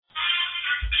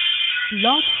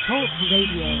Blog Talk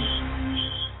Radio.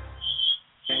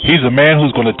 He's a man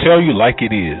who's going to tell you like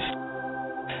it is.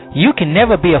 You can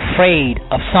never be afraid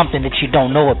of something that you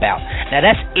don't know about. Now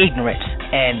that's ignorance,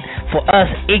 and for us,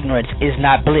 ignorance is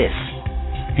not bliss.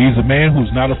 He's a man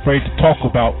who's not afraid to talk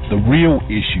about the real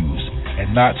issues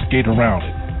and not skate around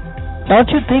it. Don't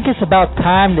you think it's about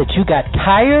time that you got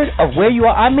tired of where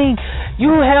you are? I mean,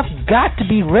 you have got to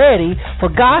be ready for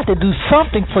God to do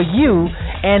something for you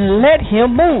and let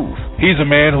Him move. He's a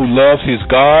man who loves his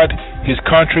God, his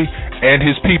country, and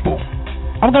his people.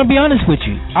 I'm going to be honest with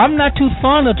you. I'm not too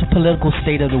fond of the political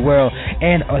state of the world,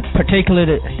 and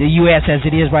particularly the U.S. as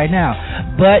it is right now.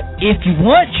 But if you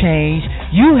want change,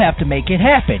 you have to make it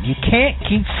happen. You can't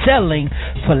keep settling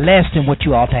for less than what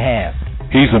you ought to have.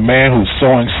 He's a man who's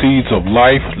sowing seeds of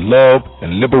life, love,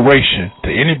 and liberation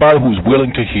to anybody who's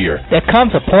willing to hear. There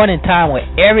comes a point in time where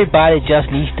everybody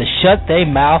just needs to shut their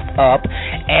mouth up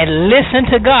and listen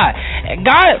to God. And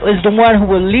God is the one who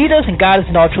will lead us, and God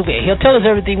is in all truth. He'll tell us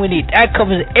everything we need. That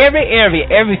covers every area,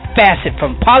 every facet,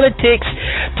 from politics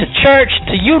to church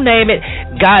to you name it.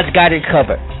 God's got it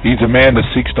covered. He's a man that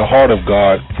seeks the heart of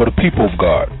God for the people of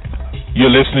God.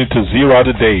 You're listening to Zero Out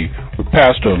a Day with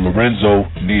Pastor Lorenzo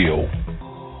Neal.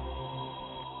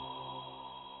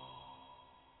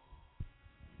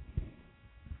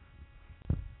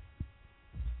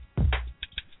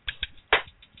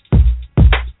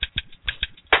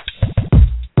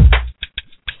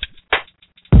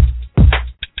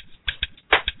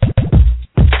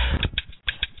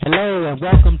 Hello and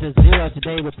welcome to Zero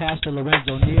Today with Pastor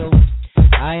Lorenzo Neal.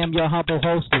 I am your humble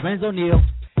host, Lorenzo Neal,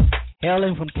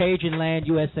 hailing from Cajun Land,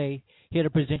 USA, here to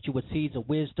present you with seeds of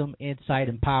wisdom, insight,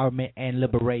 empowerment, and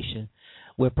liberation.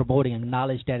 We're promoting a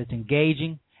knowledge that is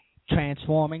engaging,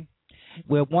 transforming.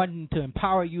 We're wanting to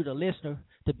empower you, the listener,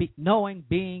 to be knowing,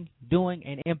 being, doing,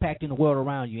 and impacting the world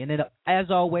around you. And then,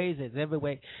 as always, as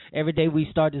every day we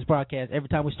start this broadcast, every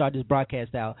time we start this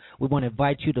broadcast out, we want to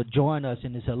invite you to join us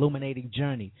in this illuminating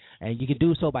journey. And you can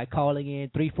do so by calling in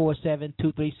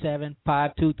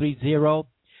 347-237-5230.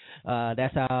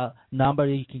 That's our number.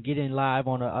 You can get in live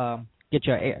on get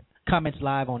your comments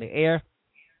live on the air.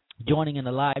 Joining in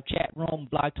the live chat room,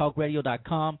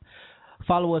 blogtalkradio.com.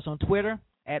 Follow us on Twitter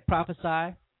at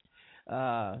Prophesy.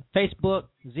 Facebook,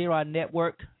 Zero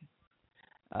Network.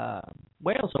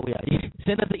 Where else are we at?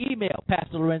 Send us an email,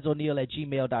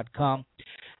 pastorlorenzoneal@gmail.com.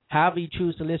 However you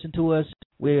choose to listen to us,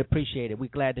 we appreciate it. We're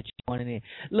glad that you're joining in.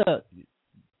 Look,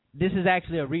 this is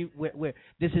actually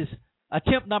this is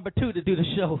attempt number 2 to do the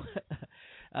show.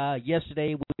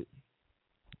 Yesterday we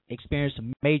experienced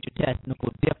some major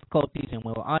technical difficulties and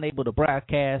we were unable to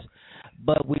broadcast,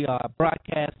 but we are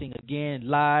broadcasting again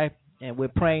live, and we're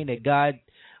praying that God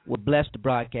will bless the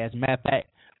broadcast. Matter of fact,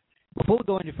 before we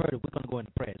go any further, we're going to go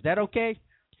into prayer. Is that okay?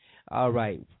 All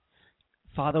right.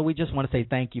 Father, we just want to say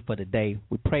thank you for the day.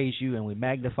 We praise you and we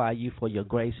magnify you for your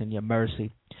grace and your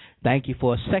mercy. Thank you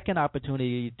for a second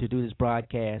opportunity to do this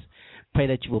broadcast. Pray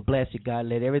that you will bless it, God.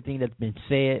 Let everything that's been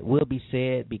said, will be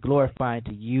said, be glorifying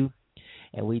to you.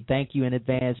 And we thank you in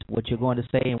advance for what you're going to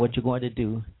say and what you're going to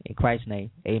do. In Christ's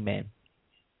name, amen.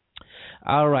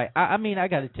 All right. I mean, I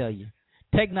got to tell you,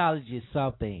 technology is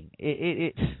something.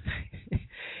 It's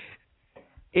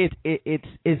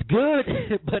good,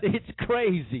 but it's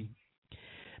crazy,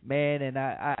 man. And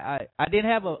I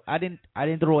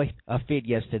didn't throw a fit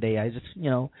yesterday. I just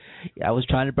I was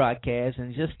trying to broadcast,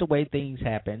 and it's just the way things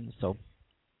happen. So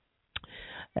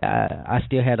I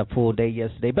still had a full day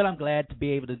yesterday, but I'm glad to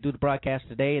be able to do the broadcast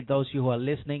today. And those of you who are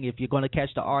listening, if you're going to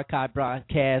catch the archive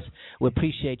broadcast, we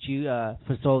appreciate you.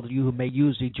 For those of you who may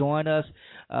usually join us,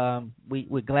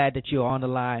 we're glad that you're on the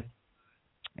line,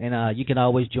 and you can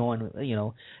always join.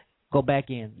 Go back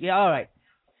in. Yeah, all right.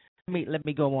 Let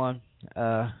me go on.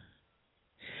 Because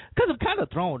I'm kind of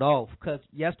thrown off. Because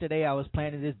yesterday I was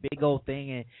planning this big old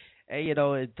thing, and it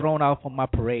thrown off on my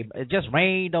parade. It just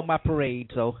rained on my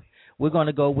parade, so we're going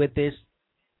to go with this.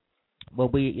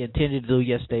 What we intended to do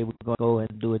yesterday, we're going to go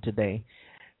and do it today.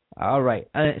 All right.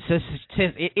 Since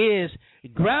it is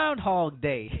Groundhog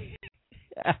Day,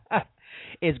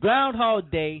 it's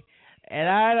Groundhog Day, and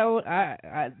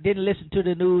I didn't listen to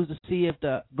the news to see if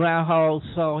the groundhog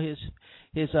saw his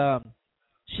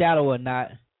shadow or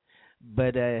not.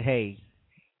 But hey,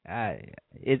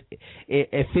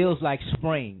 it feels like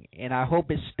spring, and I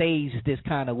hope it stays this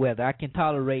kind of weather. I can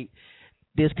tolerate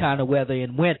this kind of weather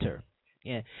in winter.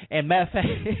 Yeah. And matter of fact,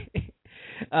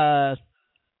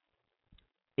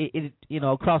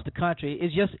 across the country,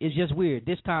 it's just weird.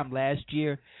 This time last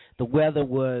year, the weather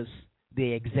was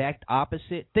the exact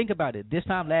opposite. Think about it. This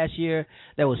time last year,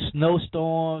 there was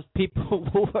snowstorms. It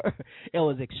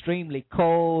was extremely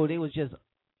cold. It was just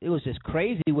it was just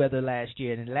crazy weather last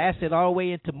year, and it lasted all the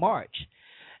way into March.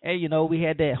 And we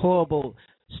had that horrible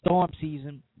storm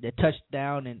season that touched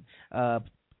down in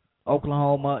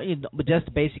Oklahoma, but just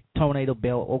the basic tornado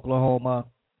belt, Oklahoma,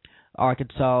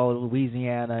 Arkansas,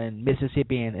 Louisiana, and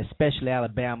Mississippi, and especially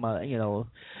Alabama.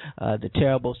 The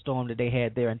terrible storm that they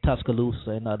had there in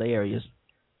Tuscaloosa and other areas.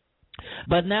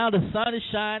 But now the sun is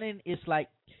shining. It's like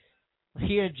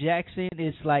here in Jackson,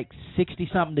 it's like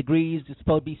 60-something degrees. It's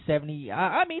supposed to be 70.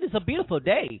 I mean, it's a beautiful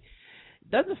day.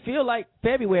 It doesn't feel like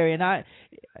February. And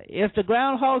if the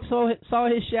groundhog saw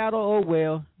his shadow, oh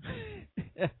well.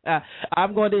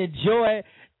 I'm going to enjoy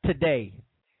today.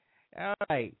 All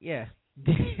right, yeah.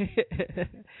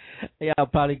 Yeah,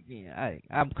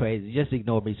 I'm crazy. Just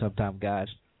ignore me sometime, guys.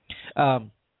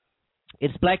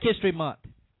 It's Black History Month.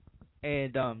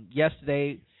 And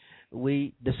yesterday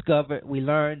we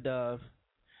learned of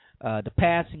the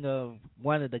passing of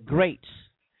one of the greats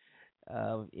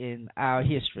in our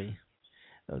history,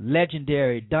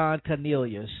 legendary Don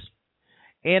Cornelius,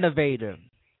 innovator,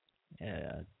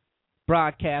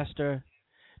 broadcaster,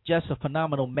 just a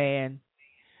phenomenal man.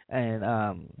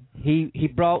 And he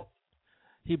brought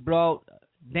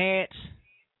dance,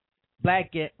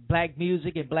 black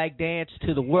music and black dance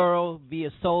to the world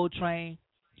via Soul Train.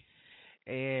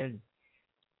 And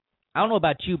I don't know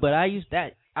about you, but I used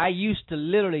to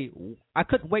literally, I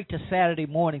couldn't wait till Saturday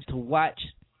mornings to watch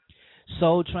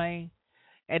Soul Train,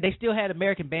 and they still had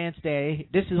American Bandstand.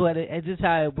 This is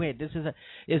how it went. This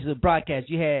is a broadcast.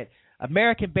 You had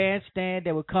American Bandstand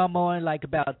that would come on like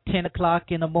about 10 o'clock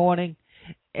in the morning,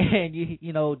 and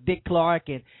Dick Clark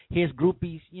and his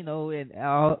groupies, and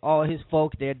all his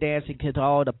folk, they're dancing to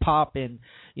all the pop and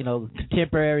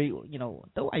contemporary,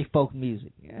 the white folk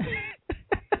music.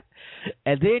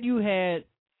 And then you had,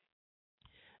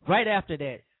 right after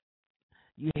that,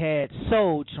 you had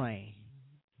Soul Train,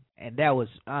 and that was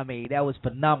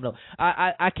phenomenal.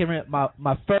 I can remember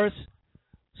my first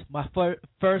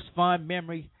fond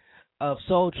memory of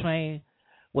Soul Train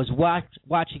was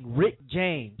watching Rick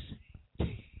James.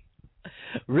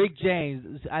 Rick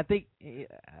James, I think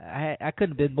I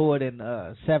couldn't have been more than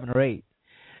 7 or 8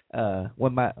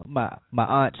 when my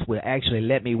aunts would actually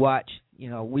let me watch.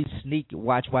 We'd sneak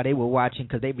watch while they were watching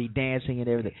because they'd be dancing and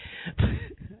everything.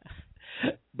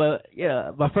 But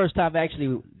my first time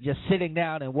actually just sitting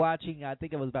down and watching, I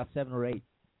think it was about 7 or 8.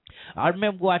 I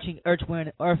remember watching Earth,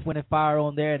 Wind and Fire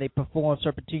on there, and they performed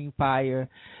Serpentine Fire.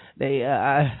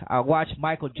 I watched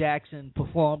Michael Jackson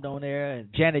performed on there,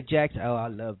 and Janet Jackson. Oh, I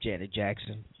love Janet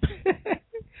Jackson.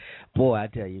 Boy, I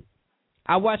tell you,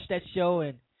 I watched that show,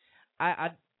 and I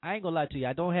ain't gonna lie to you.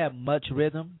 I don't have much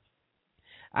rhythm.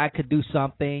 I could do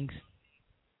some things,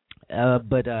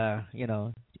 but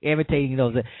imitating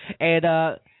those. And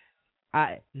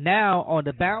I now on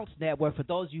the Bounce Network. For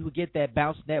those of you who get that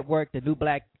Bounce Network, the new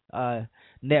black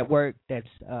network that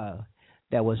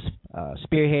was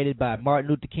spearheaded by Martin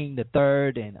Luther King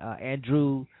III and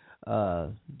Andrew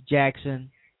Jackson.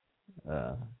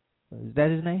 Is that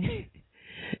his name?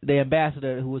 The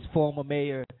ambassador who was former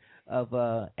mayor of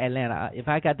Atlanta. If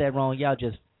I got that wrong, y'all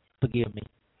just forgive me.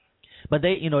 But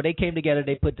they came together.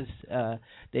 They put this.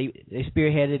 They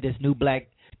spearheaded this new black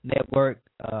network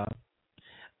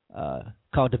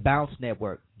called the Bounce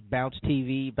Network, Bounce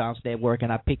TV, Bounce Network,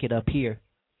 and I pick it up here.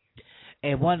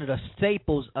 And one of the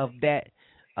staples of that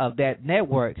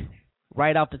network,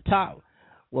 right off the top,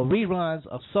 were reruns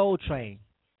of Soul Train.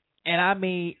 And I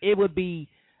mean, it would be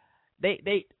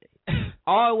they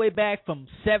all the way back from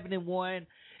 1971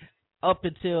 up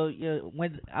until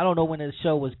when I don't know when the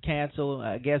show was canceled.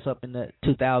 I guess up in the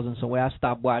 2000s, so where I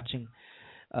stopped watching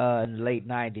in the late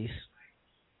 90s.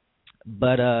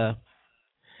 But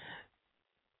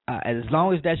as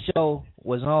long as that show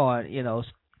was on,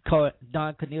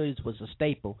 Don Cornelius was a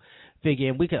staple figure,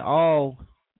 and we could all.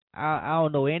 I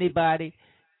don't know anybody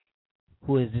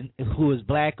who is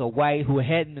black or white who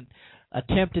hadn't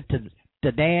attempted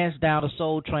to dance down the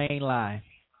Soul Train line.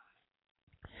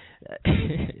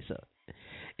 So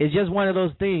it's just one of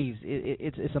those things.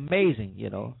 It's amazing,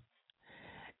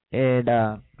 And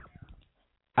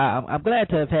I'm glad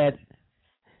to have had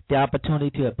the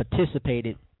opportunity to have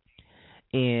participated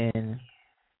in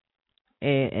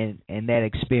that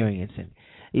experience. And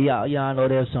y'all know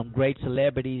there's some great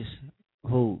celebrities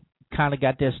who kind of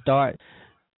got their start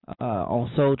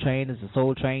on Soul Train as a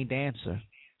Soul Train dancer.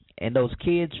 And those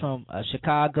kids from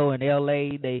Chicago and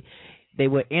L.A., they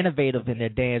were innovative in their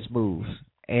dance moves.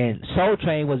 And Soul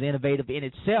Train was innovative in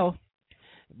itself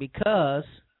because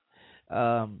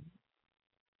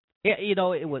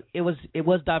it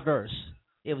was diverse.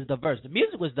 it was diverse. The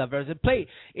music was diverse.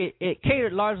 It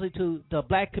catered largely to the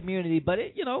black community, but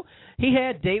he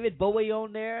had David Bowie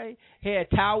on there. He had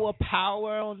Tower of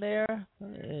Power on there,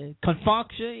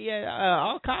 Confunction. Yeah,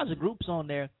 all kinds of groups on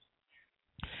there,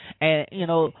 and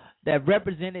that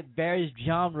represented various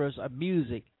genres of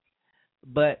music.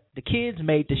 But the kids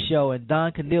made the show, and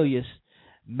Don Cornelius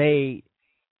made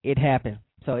it happen.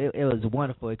 So it was a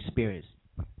wonderful experience.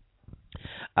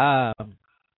 I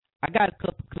got a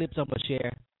couple clips I'm gonna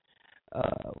share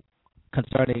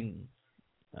concerning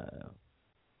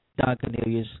Don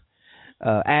Cornelius.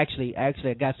 Actually, I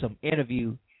got some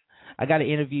interview. I got an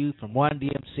interview from Run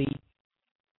DMC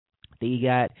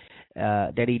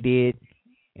that he did,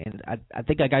 and I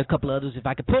think I got a couple others. If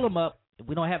I could pull them up, if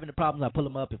we don't have any problems, I'll pull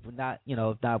them up. If we're not,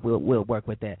 if not, we'll work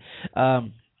with that.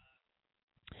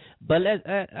 But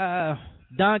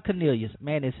Don Cornelius,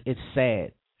 man, it's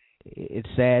sad. It's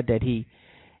sad that he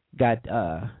got,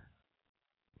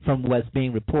 from what's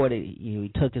being reported,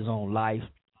 he took his own life.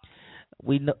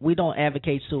 We don't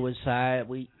advocate suicide.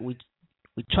 We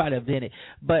try to prevent it,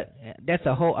 but that's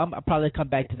a whole. I'll probably come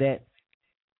back to that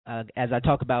as I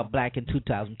talk about Black in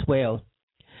 2012,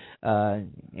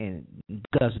 and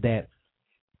because of that.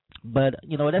 But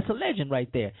that's a legend right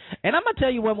there. And I'm gonna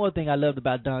tell you one more thing I loved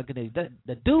about Don Cornelius.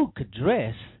 The dude could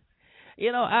dress.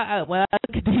 When I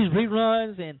look at these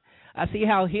reruns and I see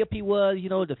how hip he was,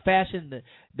 the fashion,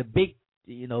 the big,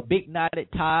 big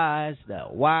knotted ties, the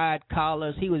wide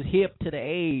collars. He was hip to the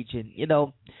age, and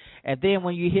then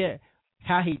when you hear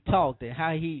how he talked and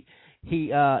how he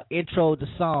introed the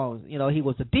songs, he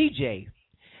was a DJ,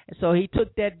 and so he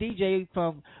took that DJ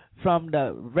from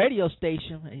the radio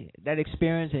station, that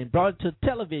experience, and brought it to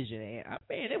television. And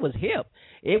man, it was hip.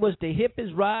 It was the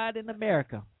hippest ride in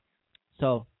America.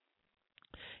 So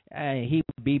he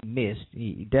would be missed.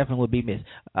 He definitely would be missed.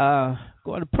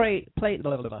 Going to play.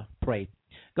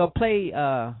 Go play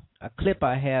a clip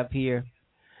I have here.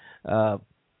 Ron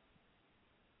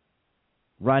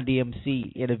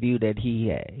DMC interview that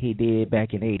he did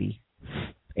back in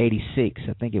 86,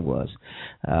 I think it was.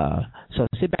 So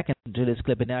sit back and do this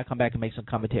clip, and then I'll come back and make some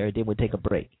commentary. Then we'll take a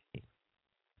break.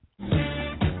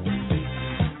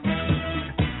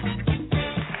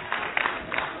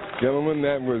 Gentlemen,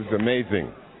 that was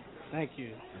amazing. Thank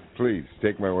you. Please,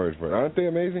 take my word for it. Aren't they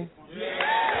amazing? Yeah.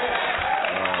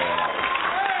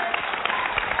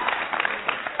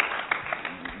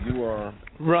 You are?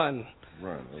 Run,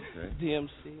 okay.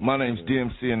 DMC. My name's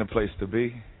DMC and the place to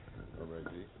be. All right,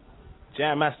 D.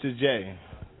 Jam Master J.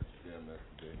 Jam Master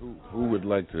J. Who would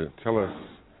like to tell us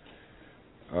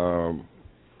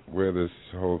where this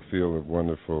whole field of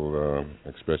wonderful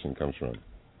expression comes from?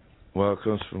 Well, it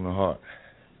comes from the heart.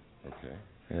 Okay.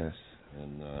 Yes.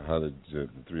 And how did the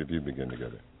three of you begin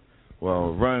together?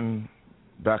 Well, Run,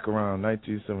 back around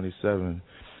 1977,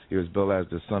 he was billed as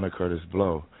the son of Curtis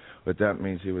Blow. But that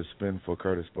means he would spin for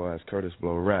Curtis Blow as Curtis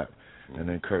Blow rap. And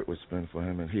then Kurt would spin for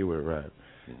him and he would rap.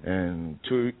 And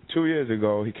two years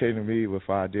ago, he came to me with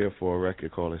an idea for a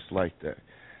record called It's Like That.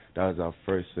 That was our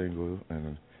first single,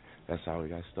 and that's how we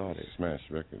got started. Smash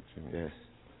record, too. Yes.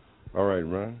 All right,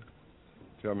 Ron,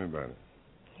 tell me about it.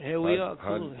 Here we are,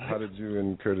 cool. How did you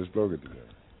and Curtis Blow get together?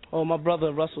 Oh, my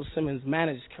brother Russell Simmons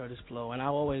managed Curtis Blow, and I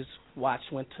always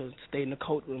went to stay in the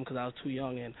coat room because I was too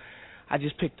young, and I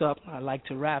just picked up. I liked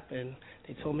to rap, and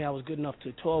they told me I was good enough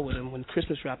to tour with him when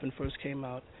Christmas rapping first came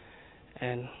out,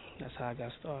 and that's how I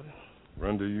got started.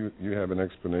 Ron, do you have an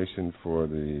explanation for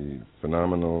the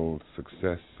phenomenal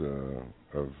success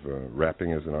of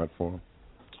rapping as an art form?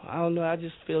 I don't know. I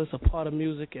just feel it's a part of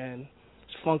music, and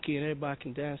it's funky, and everybody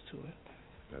can dance to it.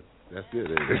 That's it.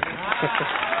 That's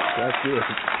it.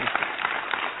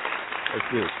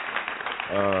 That's it.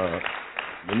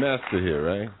 The master here,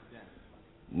 right? Yeah.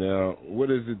 Now, what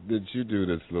is it that you do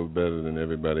that's a little better than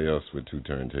everybody else with two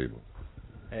turntables?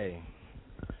 Hey,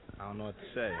 I don't know what to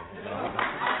say.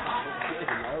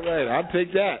 All right, I'll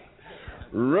take that.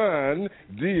 Run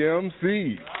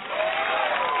DMC.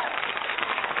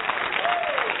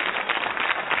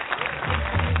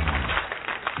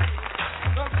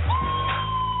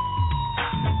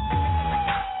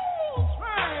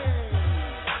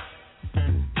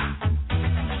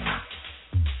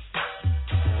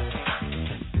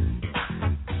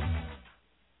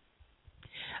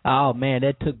 Oh man,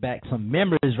 that took back some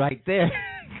memories right there.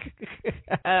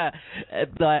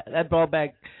 that brought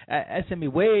back, that sent me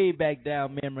way back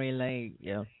down memory lane,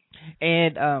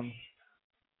 And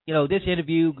this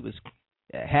interview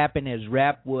happened as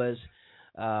rap was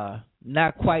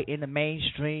not quite in the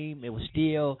mainstream. It was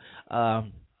still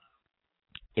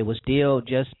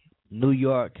just New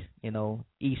York,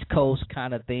 East Coast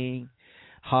kind of thing.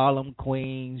 Harlem,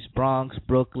 Queens, Bronx,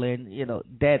 Brooklyn,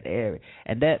 that area.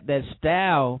 And that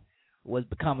style was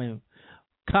coming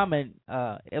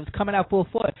out full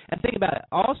force. And think about it,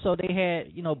 also they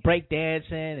had break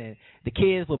dancing, and the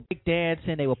kids were break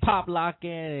dancing, they were pop locking,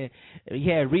 and he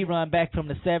had Rerun back from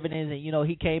the 70s, and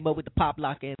he came up with the pop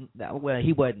locking. Well,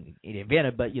 he wasn't an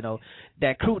inventor, but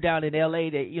that crew down in LA,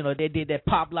 that they did that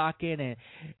pop locking,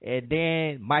 and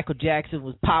then Michael Jackson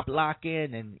was pop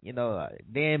locking, and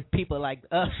then people like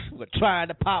us were trying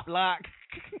to pop lock.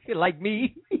 Like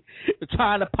me,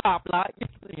 trying to pop lock.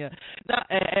 It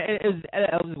was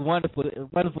a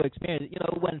wonderful experience.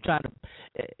 It wasn't trying to.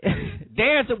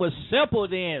 Dancing was simple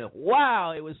then.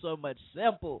 Wow, it was so much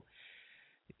simple.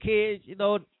 Kids,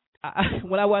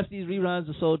 when I watch these reruns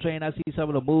of Soul Train, I see some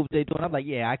of the moves they doing. I'm like,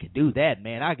 yeah, I could do that,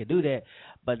 man. I could do that.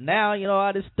 But now,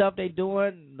 all this stuff they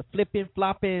doing, the flipping,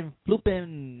 flopping,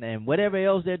 flooping, and whatever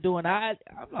else they're doing, I'm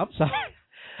sorry.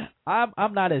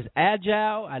 I'm not as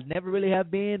agile. I never really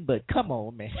have been, but come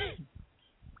on, man.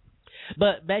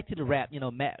 But back to the rap.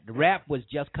 The rap was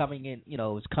just coming in. It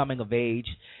was coming of age,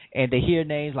 and to hear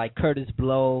names like Curtis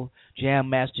Blow, Jam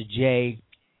Master Jay,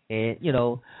 and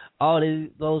all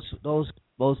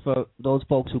those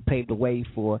folks who paved the way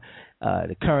for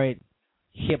the current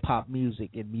hip hop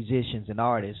music and musicians and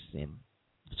artists, and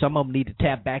some of them need to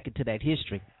tap back into that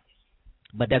history.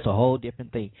 But that's a whole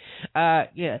different thing.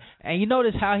 Yeah, and you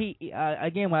notice how he,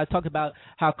 again, when I talk about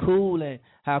how cool and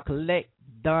how collect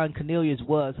Don Cornelius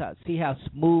was, see how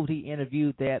smooth he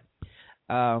interviewed that,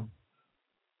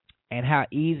 and how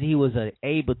easy he was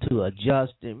able to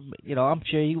adjust. And, I'm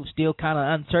sure he was still kind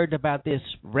of uncertain about this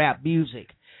rap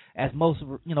music, as most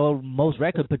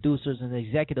record producers and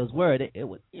executives were. It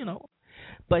was,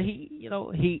 but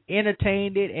he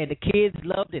entertained it, and the kids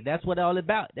loved it. That's what it all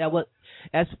about.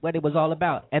 That's what it was all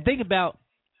about. And think about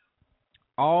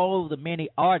all the many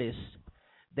artists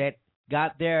that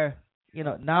got their,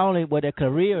 not only were their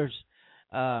careers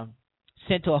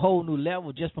sent to a whole new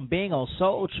level just from being on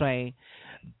Soul Train,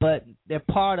 but they're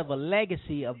part of a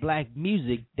legacy of black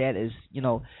music that is,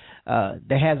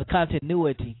 that has a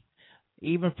continuity,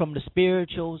 even from the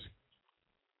spirituals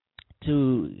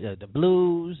to the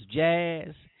blues,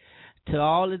 jazz, to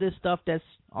all of this stuff that's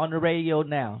on the radio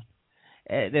now.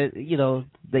 They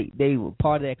were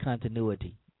part of that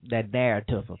continuity, that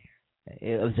narrative.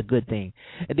 It was a good thing.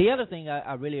 And the other thing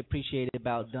I really appreciated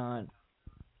about Don,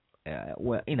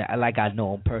 like I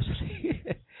know him personally,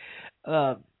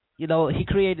 he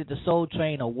created the Soul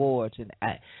Train Awards, and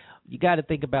you got to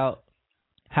think about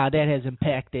how that has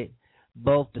impacted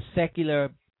both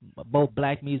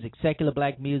black music, secular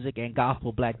black music, and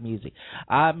gospel black music.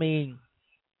 I mean,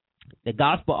 the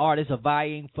gospel artists are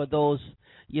vying for those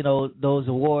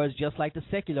awards just like the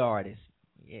secular artists,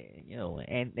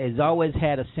 and has always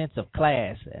had a sense of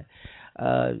class.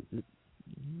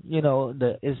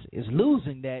 It's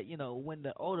losing that, when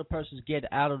the older persons get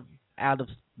out of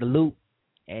the loop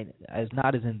and is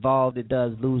not as involved, it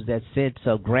does lose that sense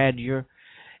of grandeur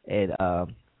and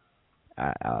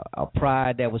a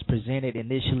pride that was presented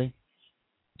initially.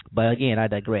 But again, I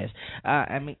digress.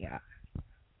 I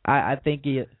think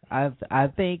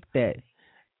that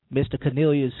Mr.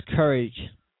 Cornelius'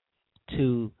 courage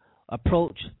to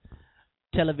approach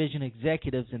television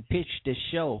executives and pitch this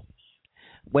show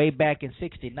way back in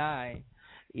 '69,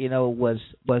 was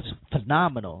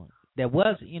phenomenal. There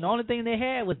was, the only thing they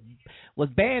had was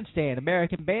Bandstand,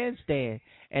 American Bandstand,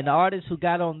 and the artists who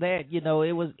got on that,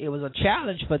 it was a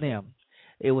challenge for them.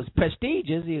 It was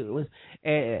prestigious. It was,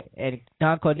 and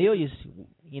Don Cornelius,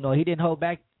 he didn't hold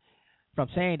back from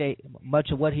saying that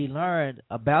much of what he learned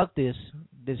about this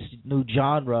new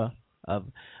genre of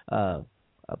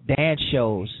dance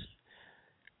shows,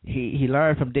 he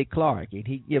learned from Dick Clark, and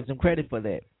he gives him credit for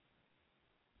that.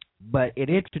 But it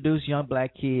introduced young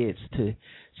black kids to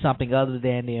something other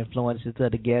than the influences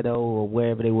of the ghetto or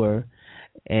wherever they were,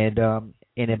 and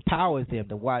empowers them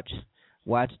to watch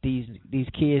these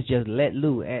kids just let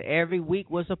loose. And every week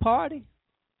was a party.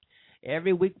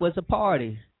 Every week was a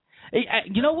party.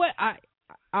 You know what?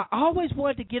 I always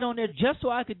wanted to get on there just so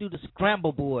I could do the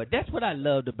scramble board. That's what I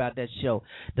loved about that show,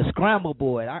 the scramble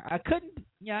board. I couldn't.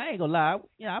 I ain't gonna lie.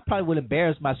 I probably would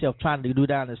embarrass myself trying to do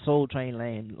down the Soul Train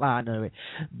line of it.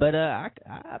 But I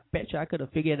bet you I could have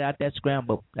figured out that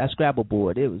scramble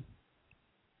board. It was,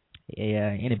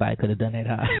 anybody could have done that,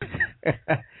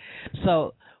 huh?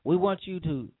 So we want you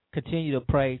to continue to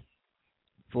pray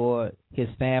for his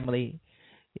family.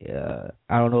 I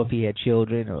don't know if he had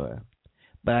children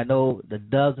but I know the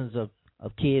dozens of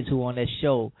kids who on that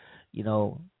show,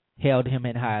 held him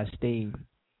in high esteem,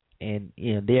 and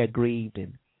they're grieved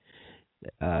and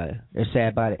they're sad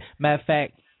about it. Matter of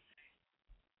fact,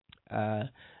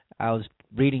 I was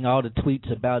reading all the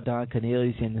tweets about Don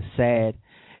Cornelius, and it's sad.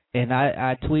 And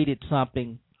I tweeted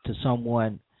something to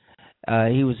someone.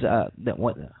 He was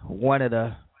one of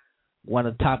the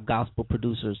top gospel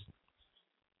producers.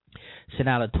 Sent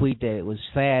out a tweet that it was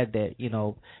sad that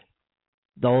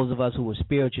those of us who were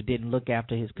spiritual didn't look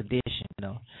after his condition.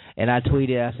 And I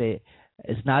tweeted, I said,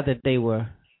 it's not that they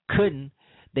couldn't.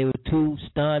 They were too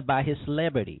stunned by his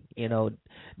celebrity.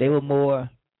 They were more.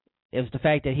 It was the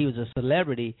fact that he was a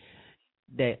celebrity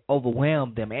that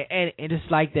overwhelmed them, and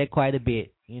it's like that quite a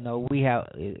bit. We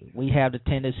have the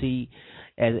tendency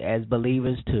as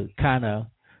believers to kind of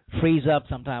freeze up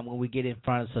sometimes when we get in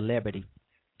front of celebrity,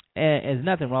 and there's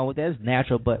nothing wrong with that. It's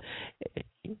natural, but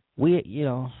we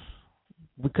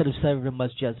could have served him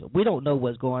much justice. We don't know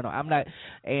what's going on. I'm not,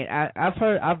 and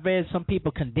I've read some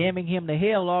people condemning him to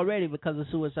hell already because of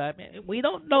suicide. Man, we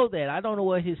don't know that. I don't know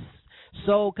what his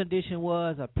soul condition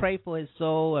was. I pray for his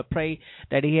soul. I pray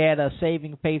that he had a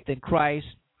saving faith in Christ.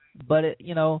 But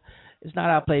it's not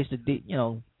our place to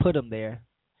put him there.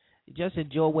 Just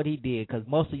enjoy what he did, because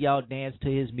most of y'all dance to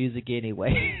his music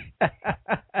anyway.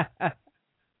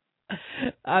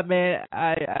 I mean,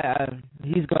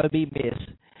 he's going to be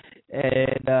missed.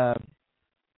 And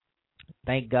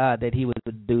thank God that he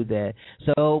would do that.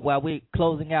 So while we're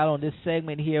closing out on this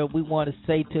segment here, we want to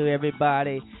say to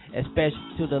everybody,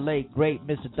 especially to the late, great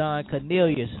Mr. Don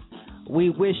Cornelius, we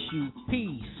wish you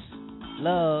peace,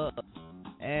 love,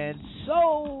 and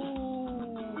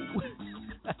soul.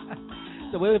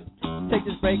 So we'll take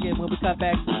this break, and when we come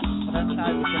back,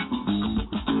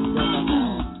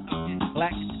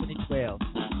 Black 2012.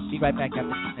 Be right back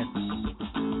after this.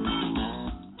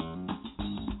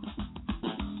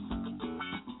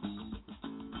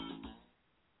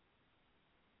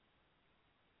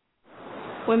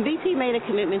 When BP made a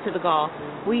commitment to the golf,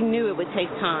 we knew it would take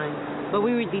time, but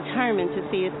we were determined to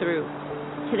see it through.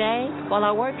 Today, while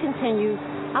our work continues,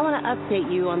 I want to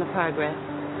update you on the progress.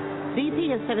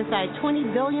 BP has set aside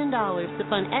 $20 billion to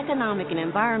fund economic and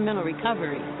environmental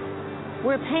recovery.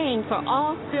 We're paying for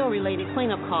all spill-related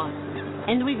cleanup costs,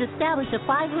 and we've established a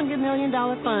 $500 million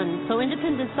fund so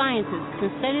independent scientists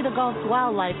can study the Gulf's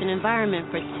wildlife and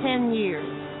environment for 10 years.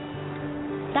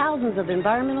 Thousands of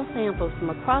environmental samples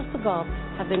from across the Gulf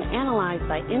have been analyzed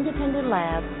by independent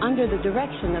labs under the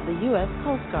direction of the U.S.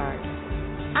 Coast Guard.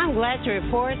 I'm glad to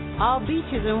report all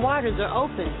beaches and waters are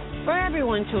open for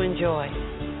everyone to enjoy.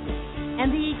 And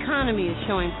the economy is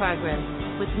showing progress,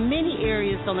 with many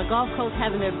areas on the Gulf Coast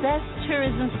having their best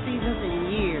tourism seasons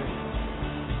in years.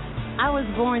 I was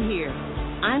born here.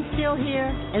 I'm still here,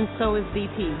 and so is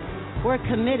BP. We're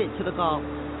committed to the Gulf,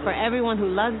 for everyone who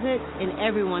loves it and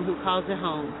everyone who calls it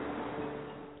home.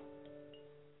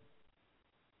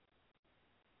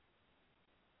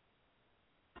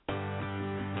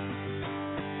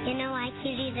 You know why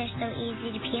cuties are so easy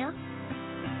to peel?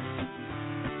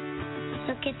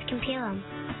 So kids can peel them.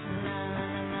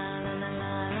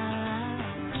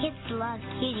 Kids love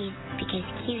cuties because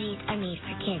cuties are made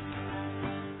for kids.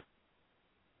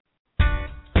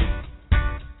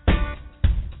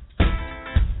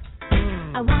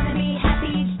 I want to be happy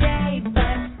each day,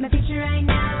 but my future right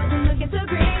now isn't looking so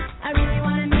great. I really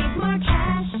want to make more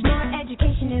cash. More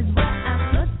education is what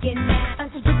I'm looking at. A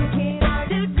certificate or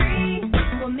degree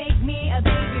will make me a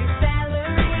bigger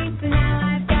salary. So now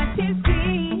I've got to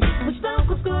see which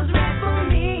local school's right for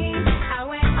me. I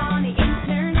went on the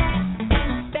internet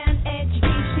and found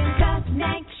education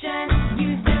connection.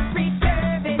 Used the free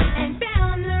service and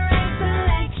found the right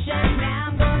selection. Now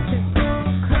I'm going to school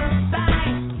close by,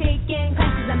 taking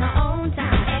classes on my own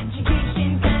time.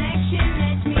 Education connection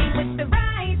lets me with the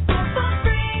right school for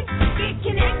free. Get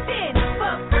connected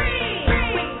for free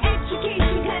with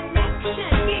education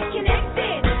connection. Get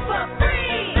connected for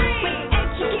free with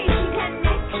education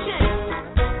connection.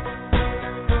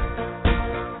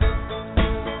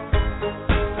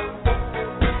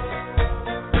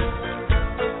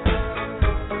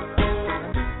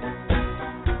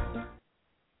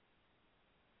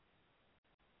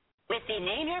 With the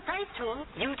Name Your Price tool,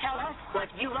 you tell us what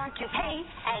you want to pay,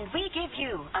 and we give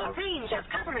you a range of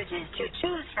coverages to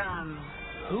choose from.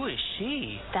 Who is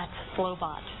she? That's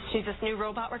Flowbot. She's this new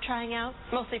robot we're trying out,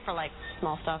 mostly for,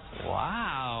 small stuff.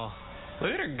 Wow.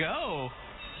 Look at her go.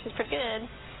 She's pretty good.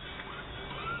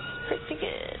 Pretty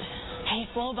good. Hey,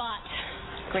 Flowbot.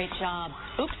 Great job.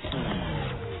 Oops.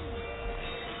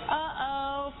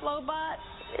 Uh-oh, Flowbot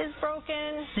is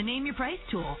broken. The Name Your Price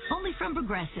tool, only from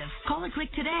Progressive. Call or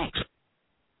click today.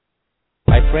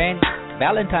 My friend,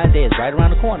 Valentine's Day is right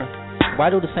around the corner. Why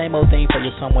do the same old thing for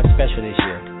your someone special this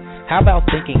year? How about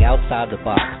thinking outside the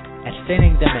box and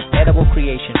sending them an edible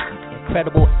creation from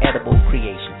Incredible Edible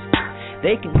Creations?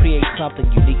 they can create something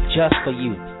unique just for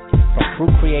you, from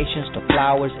fruit creations to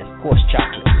flowers and, of course,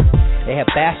 chocolates. They have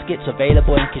baskets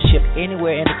available and can ship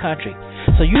anywhere in the country.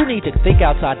 So you need to think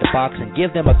outside the box and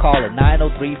give them a call at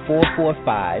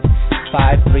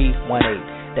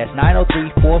 903-445-5318. That's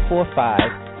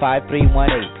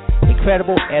 903-445-5318.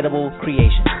 Incredible Edible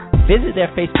Creations. Visit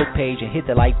their Facebook page and hit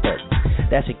the like button.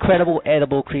 That's Incredible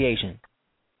Edible Creation.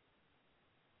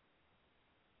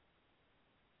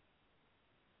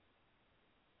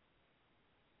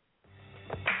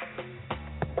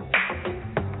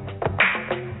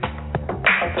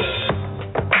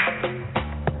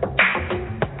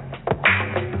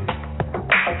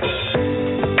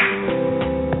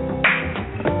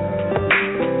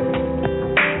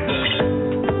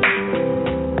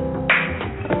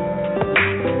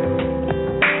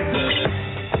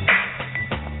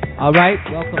 All right,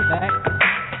 welcome back.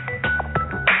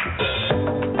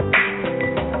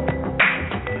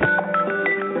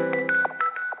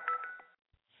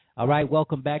 All right,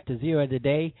 welcome back to Zero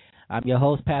Today. I'm your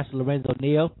host, Pastor Lorenzo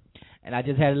Neal, and I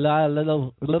just had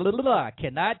I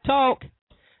cannot talk.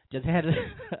 Just had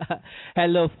a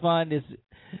little fun this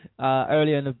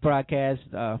earlier in the broadcast,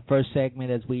 first segment,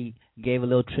 as we gave a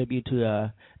little tribute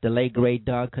to the late great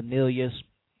Don Cornelius,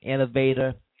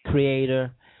 innovator,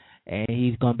 creator. And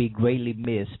he's going to be greatly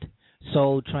missed.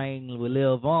 Soul Train will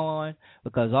live on,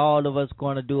 because all of us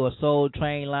going to do a Soul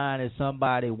Train line at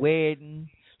somebody's wedding,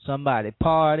 somebody's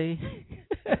party.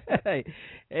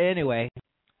 Anyway,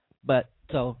 but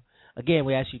so, again,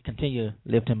 we ask you to continue to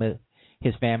lift him,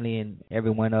 his family, and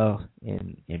everyone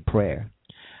in prayer.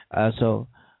 So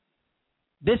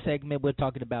this segment, we're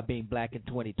talking about being black in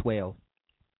 2012.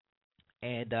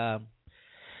 And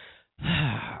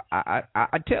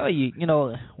I tell you, you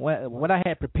know, when I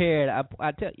had prepared,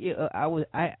 I tell you, I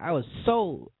was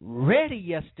so ready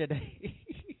yesterday.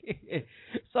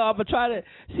 So I'm gonna try to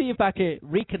see if I can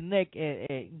reconnect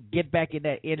and get back in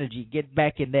that energy, get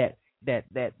back in that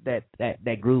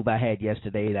groove I had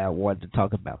yesterday that I wanted to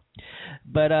talk about.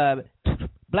 But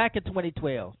black in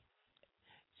 2012,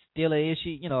 still an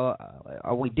issue. You know,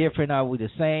 are we different? Are we the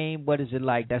same? What is it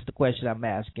like? That's the question I'm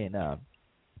asking.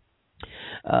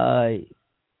 Blah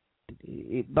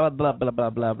blah blah blah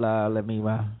blah blah. Let me.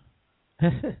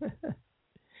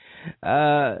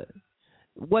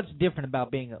 What's different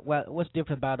about what's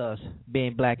different about us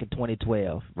being black in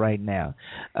 2012 right now?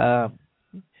 The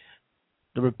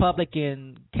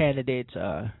Republican candidates,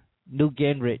 Newt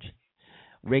Gingrich,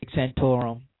 Rick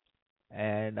Santorum,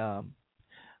 and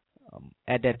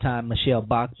at that time Michelle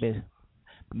Bachmann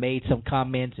made some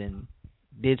comments and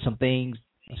did some things.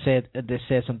 Said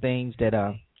some things that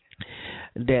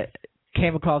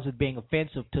came across as being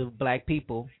offensive to black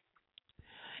people,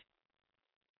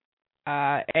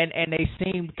 and they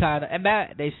seemed kind of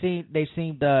they seemed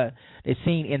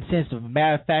insensitive.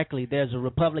 Matter of factly, there's a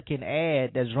Republican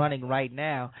ad that's running right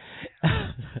now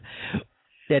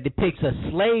that depicts a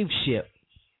slave ship,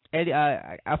 and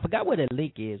I forgot what the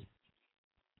link is,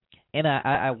 and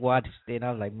I watched it and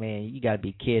I was like, man, you got to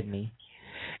be kidding me.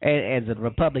 And as a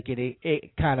Republican,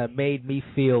 it kind of made me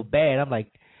feel bad. I'm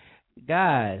like,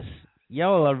 guys,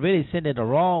 y'all are really sending the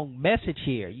wrong message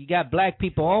here. You got black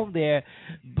people on there,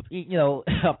 you know,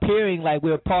 appearing like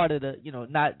we're part of the, you know,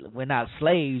 we're not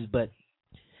slaves, but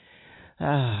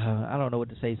I don't know what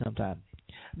to say sometimes.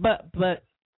 But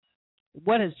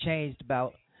what has changed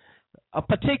about,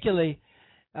 particularly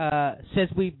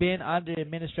since we've been under the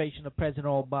administration of President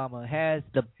Obama, has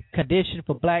the condition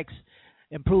for blacks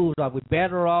improved? Are we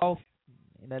better off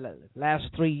in the last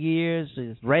 3 years?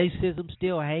 Is racism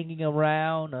still hanging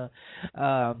around?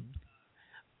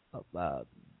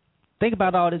 Think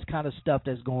about all this kind of stuff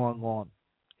that's going on.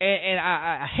 And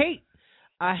I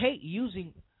hate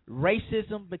using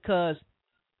racism, because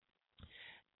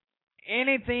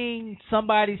anything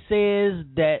somebody says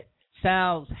that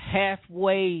sounds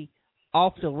halfway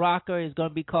off the rocker is going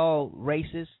to be called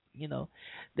racist. You know,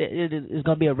 it's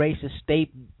going to be a racist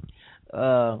statement.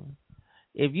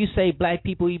 If you say black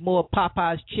people eat more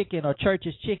Popeye's chicken or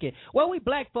Church's chicken, well, we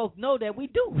black folks know that we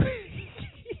do.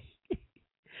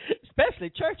 Especially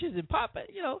churches and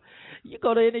Popeye. You know, you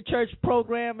go to any church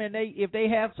program and if they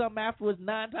have something afterwards,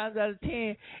 9 times out of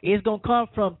 10, it's gonna come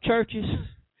from churches,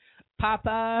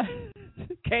 Popeye,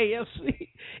 KFC.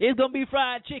 It's gonna be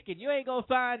fried chicken. You ain't gonna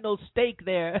find no steak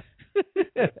there.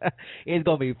 It's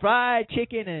gonna be fried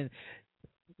chicken, and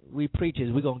we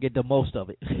preachers, we're going to get the most of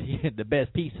it, the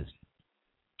best pieces.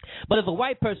 But if a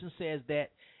white person says that,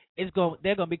 they're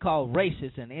going to be called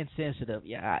racist and insensitive.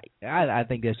 Yeah, I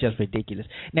think that's just ridiculous.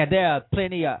 Now, there are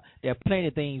plenty of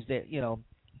things that, you know,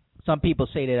 some people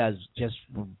say that as just,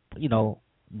 you know,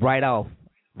 right off.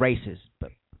 racist.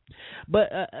 But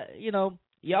you know,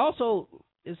 you also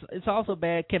it's also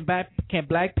bad. Can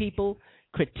black people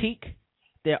critique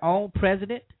their own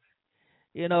president?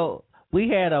 You know, we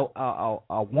had a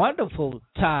wonderful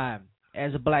time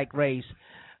as a black race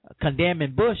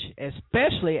condemning Bush,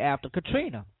 especially after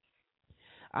Katrina.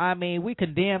 I mean, we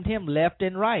condemned him left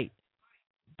and right.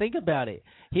 Think about it.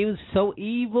 He was so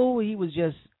evil. He was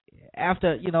just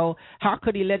after, you know, how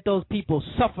could he let those people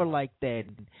suffer like that?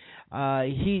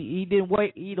 He didn't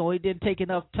wait. You know, he didn't take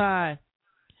enough time.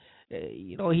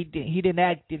 You know, he didn't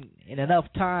act in enough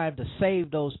time to save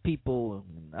those people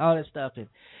and all that stuff.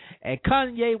 And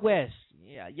Kanye West,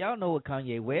 yeah, y'all know what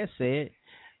Kanye West said.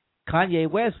 Kanye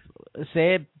West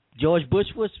said George Bush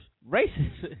was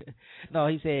racist. No,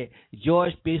 he said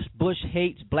George Bush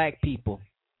hates black people.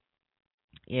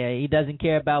 Yeah, he doesn't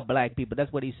care about black people.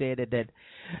 That's what he said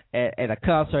at a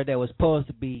concert that was supposed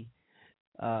to be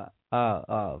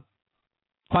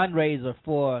fundraiser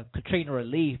for Katrina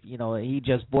relief. You know, he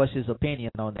just voiced his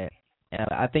opinion on that, and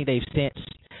I think they've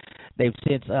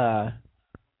since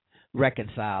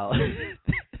reconciled.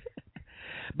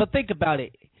 But think about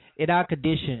it. In our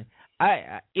condition,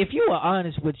 if you are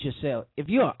honest with yourself, if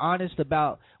you are honest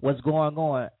about what's going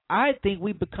on, I think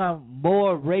we become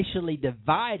more racially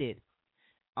divided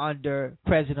under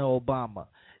President Obama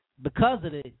because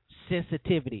of the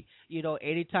sensitivity. You know,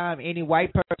 anytime any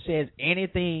white person says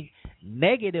anything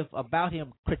negative about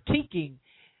him, critiquing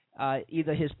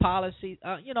either his policies,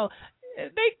 you know,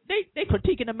 they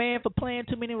critiquing a man for playing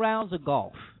too many rounds of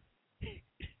golf.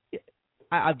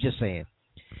 I'm just saying.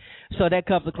 So that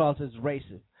comes across as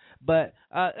racist. But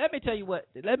let me tell you what.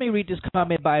 Let me read this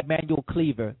comment by Emanuel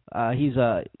Cleaver. He's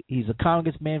a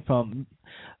congressman from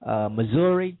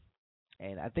Missouri,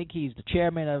 and I think he's the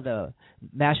chairman of the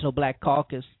National Black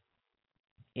Caucus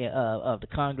of the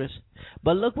Congress.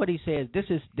 But look what he says. This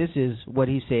is what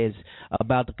he says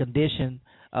about the condition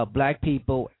of black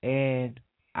people and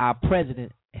our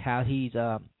president, how he's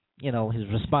he's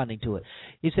responding to it.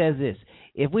 He says this: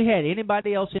 if we had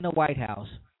anybody else in the White House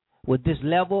with this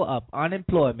level of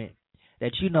unemployment,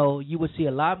 that you would see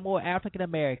a lot more African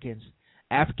American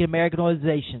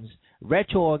organizations,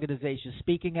 retro organizations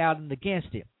speaking out and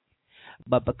against it.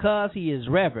 But because he is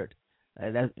revered,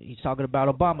 he's talking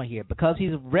about Obama here. Because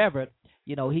he's revered,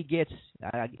 he gets,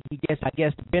 I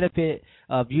guess, the benefit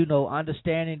of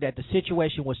understanding that the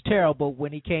situation was terrible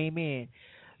when he came in.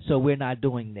 So we're not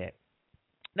doing that.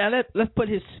 Now let's put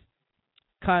his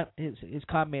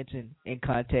comments in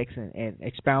context and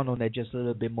expound on that just a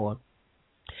little bit more.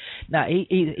 Now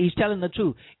he's telling the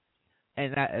truth,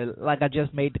 and like I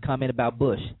just made the comment about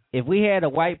Bush. If we had a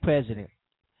white president,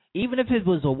 even if it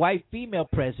was a white female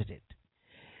president,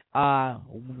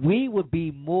 we would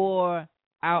be more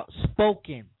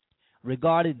outspoken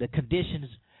regarding the conditions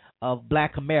of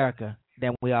Black America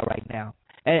than we are right now.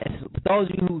 And for those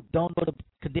of you who don't know the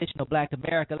condition of Black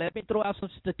America, let me throw out some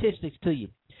statistics to you.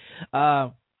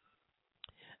 Right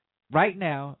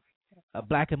now,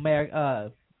 Black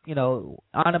America,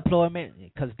 unemployment,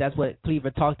 because that's what Cleaver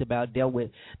talked about, dealt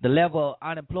with. The level of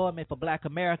unemployment for Black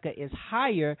America is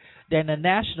higher than the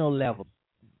national level.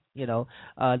 The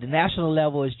national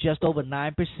level is just over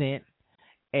 9%,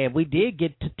 and we did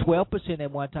get to 12% at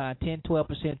one time, 10,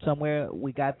 12% somewhere.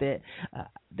 We got that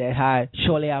high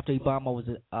shortly after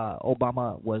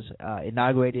Obama was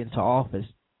inaugurated into office.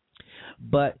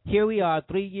 But here we are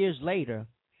 3 years later,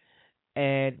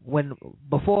 and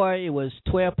before it was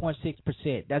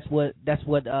 12.6%. That's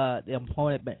what the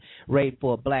employment rate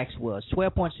for blacks was,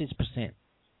 12.6%.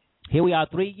 Here we are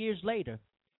 3 years later.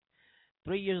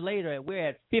 3 years later, and we're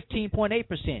at 15.8%.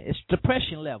 It's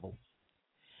depression level.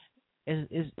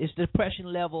 It's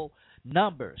depression level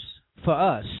numbers for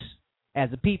us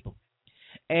as a people,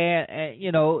 and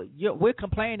we're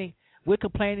complaining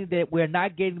that we're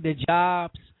not getting the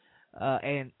jobs,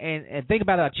 and think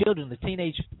about our children, the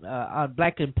teenage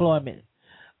black employment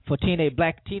for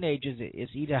black teenagers is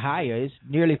either higher. It's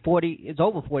nearly 40. It's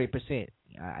over 40%.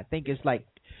 I think it's like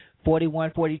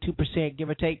 41, 42%, give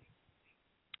or take.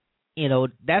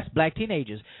 That's black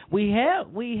teenagers. We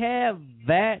have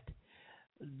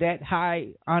that high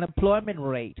unemployment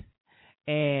rate,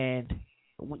 and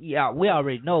we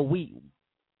already know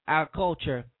our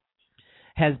culture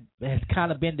has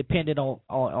kind of been dependent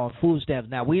on food stamps.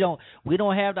 Now we don't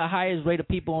have the highest rate of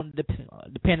people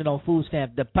dependent on food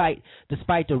stamps,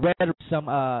 despite the rhetoric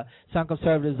some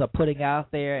conservatives are putting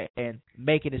out there and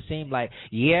making it seem like,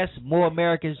 yes, more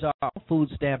Americans are on food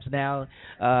stamps now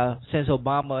since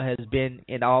Obama has been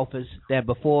in office than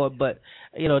before. But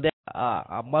there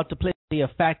are a multiplicity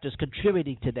of factors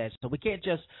contributing to that. So we can't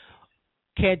just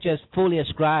can't just fully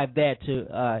ascribe that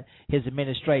to his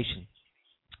administration.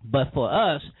 But for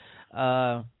us,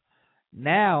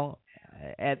 now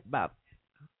at about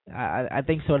I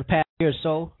think so the past year or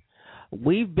so,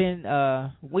 we've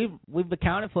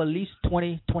accounted for at least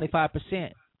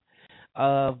 20-25%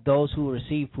 of those who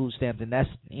receive food stamps, and that's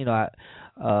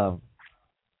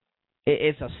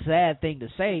it's a sad thing to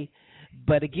say,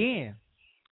 but again,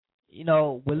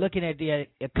 we're looking at the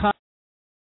economy.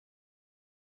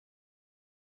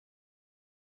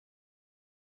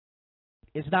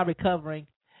 It's not recovering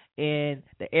in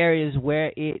the areas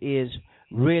where it is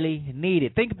really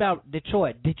needed. Think about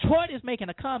Detroit. Detroit is making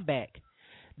a comeback.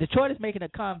 The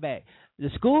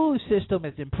school system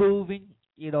is improving.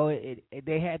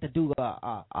 They had to do a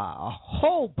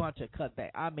whole bunch of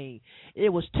cutback. I mean, it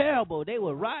was terrible. They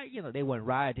were they weren't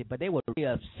rioting, but they were really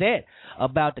upset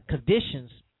about the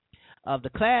conditions of the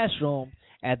classroom.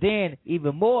 And then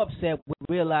even more upset when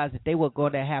we realized that they were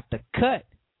going to have to cut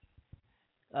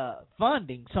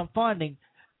funding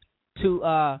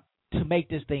to make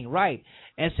this thing right.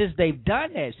 And since they've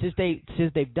done that,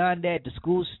 the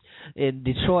schools in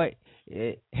Detroit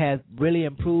have really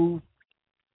improved.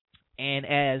 And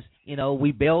as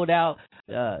we build out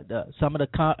some of the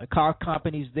car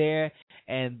companies there,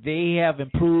 and they have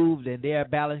improved, and they are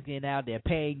balancing out. They're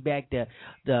paying back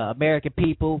the American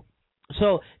people.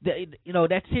 So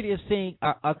that city is seeing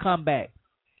a comeback.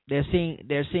 They're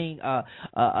seeing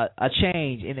a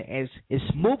change, and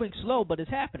it's moving slow, but it's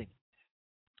happening.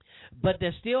 But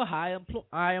there's still high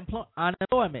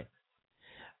unemployment.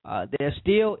 There's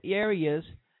still areas,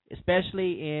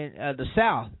 especially in the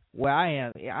South, where I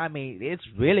am. I mean, it's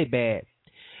really bad.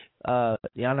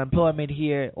 The unemployment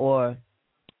here, or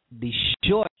the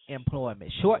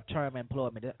short-term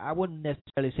employment. I wouldn't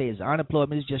necessarily say it's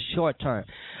unemployment. It's just short-term,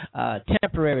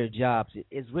 temporary jobs.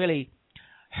 It's really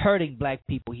hurting black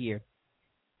people here.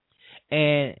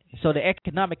 And so the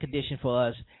economic condition for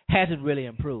us hasn't really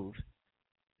improved.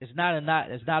 It's not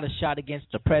a shot against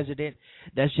the president.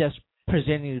 That's just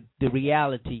presenting the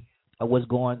reality of what's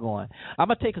going on. I'm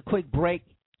going to take a quick break,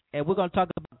 and we're going to talk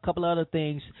about a couple other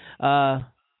things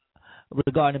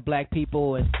regarding black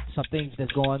people and some things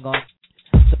that's going on.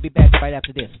 So be back right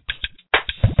after this.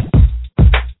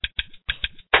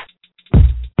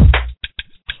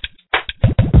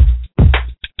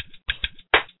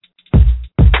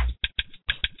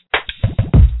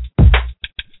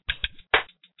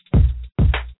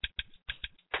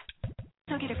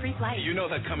 You know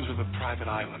that comes with a private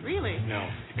island. Really? No,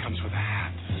 it comes with a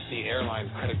hat. The airline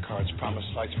credit cards promise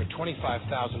flights for 25,000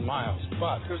 miles,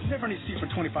 but there's never any seat for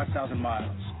 25,000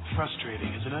 miles.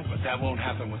 Frustrating, isn't it? But that won't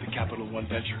happen with the Capital One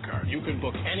Venture card. You can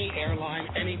book any airline,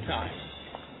 anytime.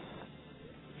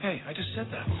 Hey, I just said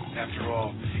that. After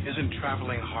all, isn't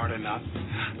traveling hard enough?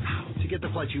 To get the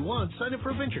flights you want, sign up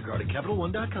for a venture card at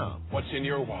CapitalOne.com. What's in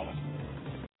your wallet?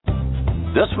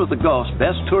 This was the Gulf's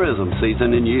best tourism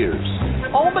season in years.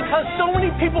 All because so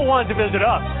many people wanted to visit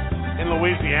us in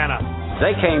Louisiana.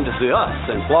 They came to see us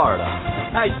in Florida.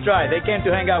 Nice try. They came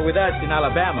to hang out with us in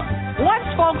Alabama. Once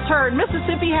folks heard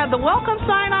Mississippi had the welcome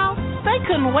sign out, they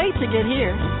couldn't wait to get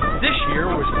here. This year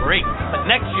was great, but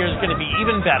next year is going to be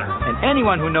even better. And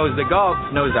anyone who knows the Gulf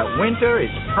knows that winter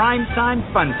is prime time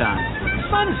fun time.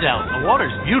 The sun's out. The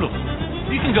water's beautiful.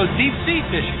 You can go deep sea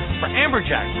fishing for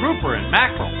amberjack, grouper, and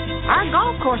mackerel. Our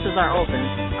golf courses are open.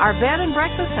 Our bed and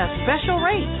breakfast has special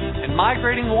rates. And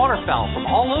migrating waterfowl from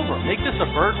all over make this a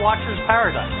bird watcher's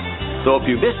paradise. So if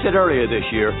you missed it earlier this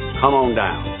year, come on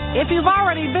down. If you've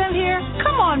already been here,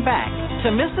 come on back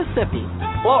to Mississippi,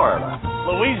 Florida,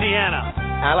 Louisiana,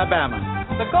 Alabama.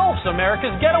 The Gulf's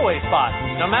America's getaway spot,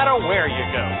 no matter where you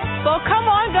go. So come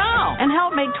on down and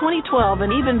help make 2012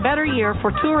 an even better year for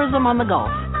tourism on the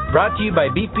Gulf. Brought to you by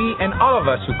BP and all of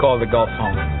us who call the Gulf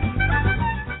home.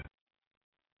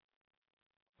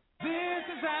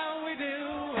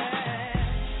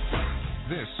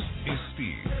 This is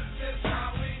Steve.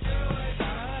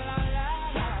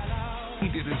 He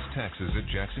did his taxes at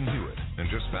Jackson Hewitt and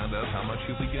just found out how much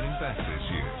he'll be getting back this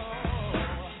year.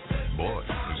 Boy,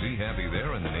 is he happy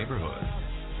there in the neighborhood.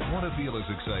 Want to feel as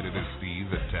excited as Steve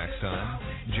at tax time?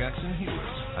 Jackson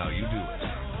Hewitt's how you do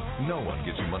it. No one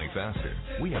gets your money faster.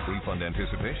 We have refund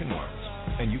anticipation ones,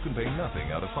 and you can pay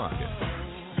nothing out of pocket.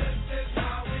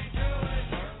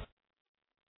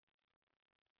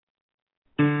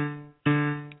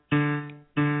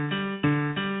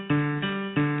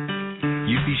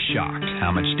 You'd be shocked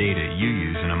how much data you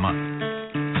use in a month.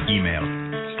 Emails,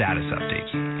 status updates,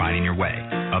 finding your way,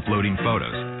 uploading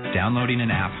photos, downloading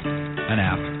an app,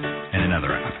 and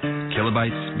another app.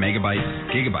 Kilobytes,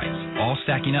 megabytes, gigabytes, all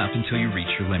stacking up until you reach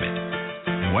your limit.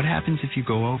 And what happens if you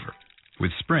go over?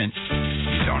 With Sprint,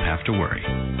 you don't have to worry.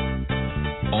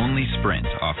 Only Sprint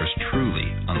offers truly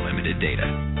unlimited data.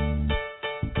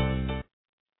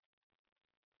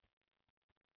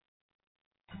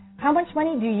 How much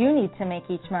money do you need to make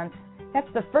each month?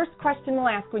 That's the first question we'll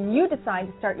ask when you decide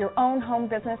to start your own home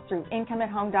business through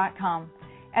IncomeAtHome.com.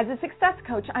 As a success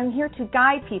coach, I'm here to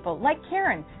guide people like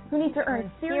Karen who need to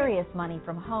earn serious money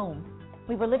from home.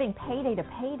 We were living payday to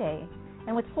payday,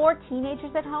 and with 4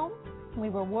 teenagers at home,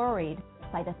 we were worried.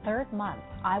 By the 3rd month,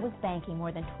 I was banking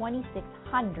more than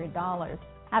 $2,600.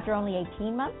 After only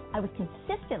 18 months, I was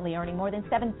consistently earning more than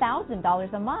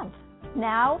 $7,000 a month.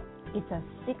 Now, it's a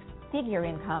 6-figure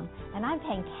income, and I'm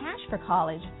paying cash for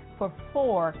college for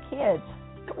 4 kids.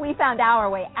 We found our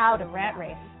way out of rat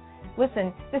race.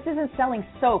 Listen, this isn't selling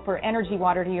soap or energy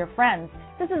water to your friends.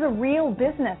 This is a real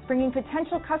business bringing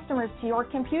potential customers to your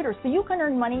computer so you can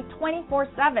earn money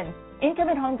 24/7.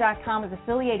 IncomeAtHome.com is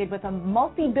affiliated with a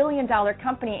multi-billion-dollar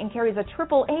company and carries a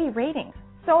AAA rating.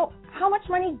 So how much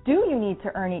money do you need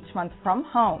to earn each month from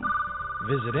home?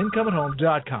 Visit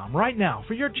IncomeAtHome.com right now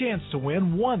for your chance to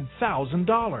win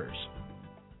 $1,000.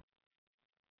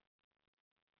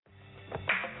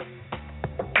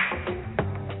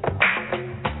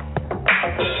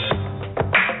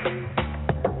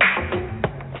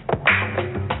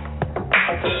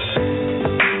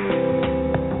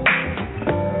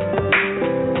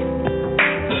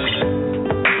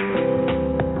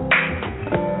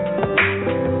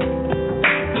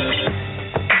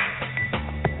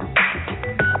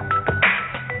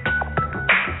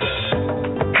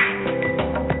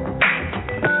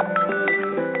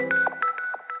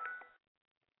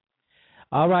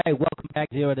 All right, welcome back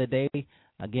to Zero Today.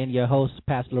 Again, your host,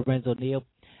 Pastor Lorenzo Neal.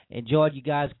 Enjoyed you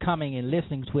guys coming and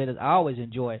listening to it. I always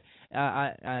enjoy it.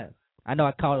 I know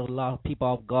I caught a lot of people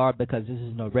off guard because this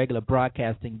is no regular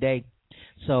broadcasting day.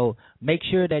 So make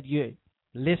sure that you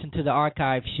listen to the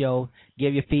archive show.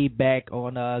 Give your feedback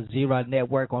on Zero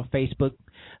Network on Facebook.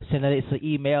 Send us an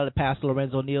email at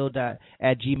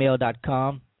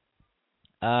pastorlorenzoneal@gmail.com.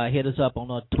 Hit us up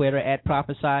on Twitter at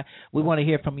Prophesy. We want to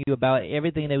hear from you about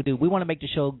everything that we do. We want to make the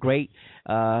show great,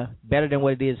 better than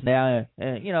what it is now.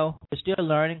 And we're still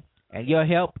learning, and your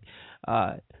help,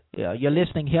 your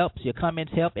listening helps, your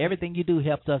comments help. Everything you do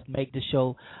helps us make the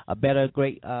show a better,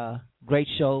 great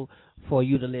show for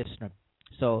you, the listener.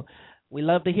 So we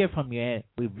love to hear from you, and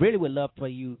we really would love for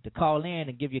you to call in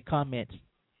and give your comments.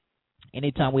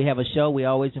 Anytime we have a show, we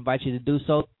always invite you to do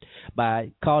so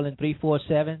by calling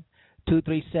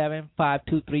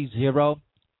 347-237-5230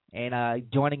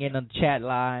 and joining in on the chat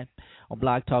line on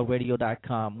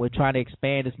blogtalkradio.com. We're trying to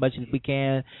expand as much as we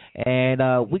can,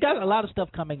 and we got a lot of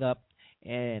stuff coming up.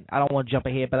 And I don't want to jump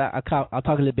ahead, but I'll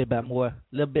talk a little bit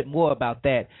more about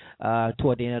that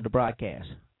toward the end of the broadcast.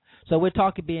 So we're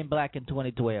talking being black in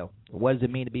 2012. What does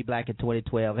it mean to be black in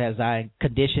 2012? Has our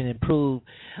condition improved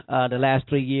the last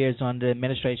 3 years under the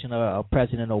administration of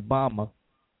President Obama?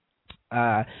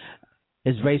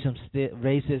 Is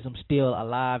racism still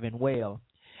alive and well?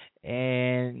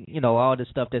 And, all the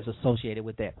stuff that's associated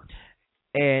with that.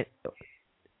 And,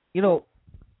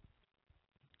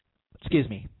 excuse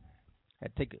me. I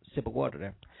had to take a sip of water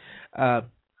there.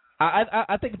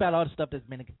 I think about all the stuff that's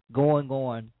been going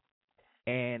on,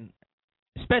 and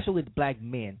especially with black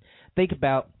men. Think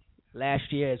about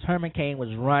last year as Herman Cain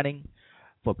was running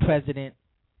for president.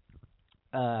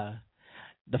 The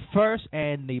first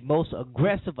and the most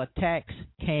aggressive attacks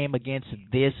came against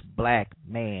this black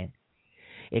man.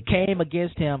 It came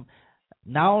against him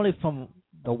not only from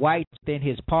the whites in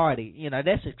his party.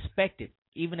 That's expected.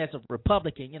 Even as a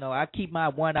Republican, I keep my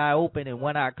one eye open and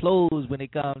one eye closed when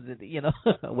it comes to,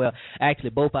 well,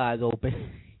 actually both eyes open.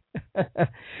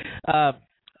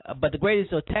 But the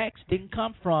greatest attacks didn't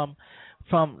come from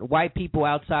white people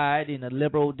outside in the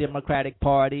liberal Democratic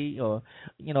Party or,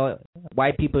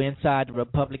 white people inside the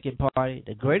Republican Party.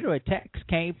 The greater attacks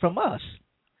came from us,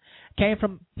 came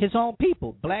from his own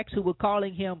people, blacks who were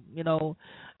calling him,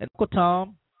 Uncle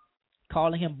Tom,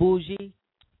 calling him bougie,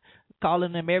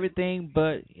 calling him everything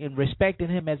but in respecting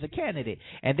him as a candidate.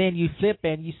 And then you flip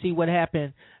and you see what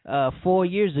happened 4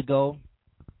 years ago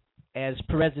as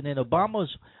President Obama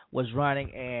was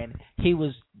running, and he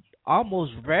was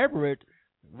almost revered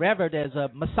as a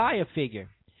messiah figure.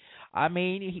 I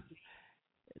mean,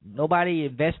 nobody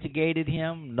investigated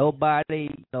him. Nobody,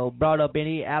 brought up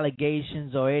any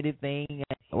allegations or anything.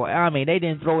 They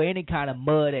didn't throw any kind of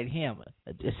mud at him,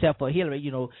 except for Hillary.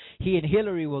 He and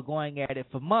Hillary were going at it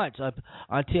for months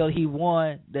until he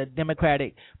won the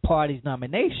Democratic Party's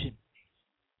nomination.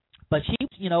 But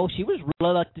she was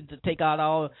reluctant to take out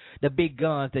all the big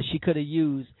guns that she could have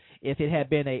used if it had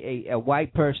been a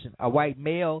white person, a white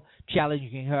male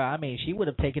challenging her. I mean, she would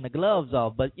have taken the gloves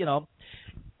off. But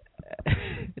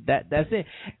that's it.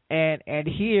 And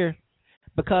here,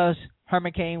 because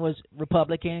Herman Cain was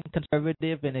Republican,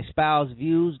 conservative, and espoused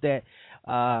views that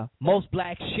most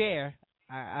blacks share.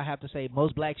 I have to say,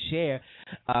 most blacks share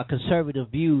conservative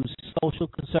views, social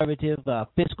conservative,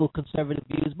 fiscal conservative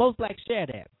views. Most blacks share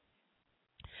that.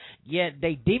 Yet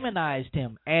they demonized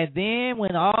him. And then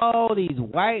when all these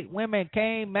white women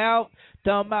came out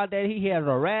talking about that he had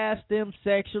harassed them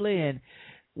sexually, and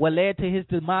what led to his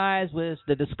demise was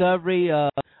the discovery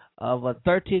of a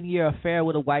 13-year affair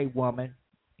with a white woman,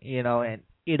 and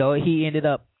he ended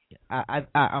up.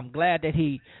 I'm glad that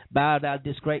he bowed out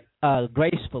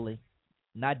gracefully,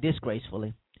 not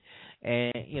disgracefully,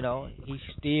 and he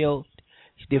still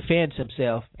defends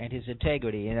himself and his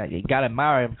integrity, and you got to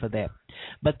admire him for that.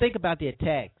 But think about the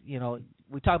attack.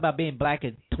 We talk about being black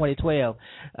in 2012.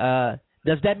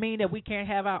 Does that mean that we can't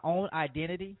have our own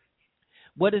identity?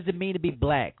 What does it mean to be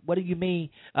black? What do you mean?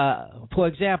 For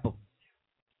example,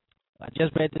 I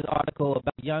just read this article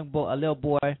about a little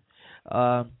boy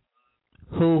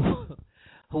who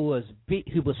was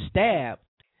stabbed.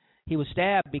 He was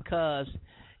stabbed because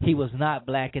he was not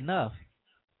black enough.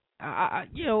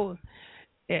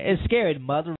 It's scary. The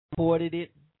mother reported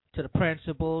it to the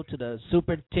principal, to the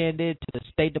superintendent, to the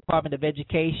State Department of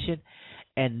Education,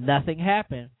 and nothing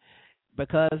happened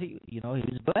because he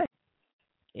was black.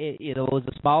 It was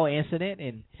a small incident,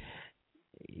 and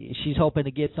she's hoping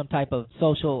to get some type of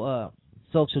social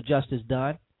justice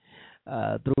done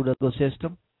through the legal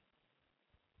system.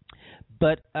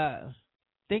 But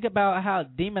think about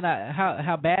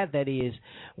how bad that is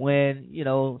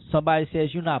when somebody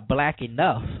says you're not black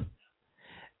enough.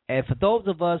 And for those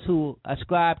of us who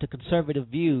ascribe to conservative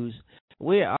views,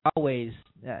 we're always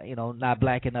not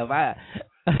black enough. I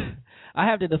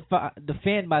have to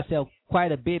defend myself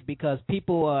quite a bit because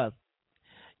people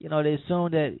they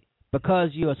assume that because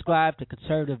you ascribe to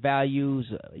conservative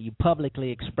values, you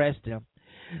publicly express them,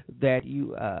 that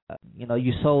you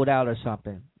sold out or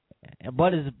something. And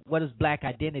what does black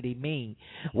identity mean?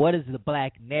 What is the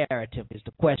black narrative is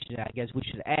the question I guess we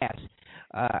should ask.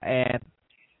 And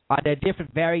are there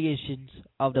different variations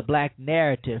of the black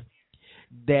narrative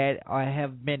that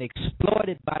have been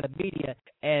exploited by the media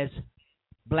as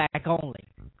black only?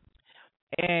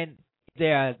 And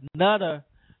there's another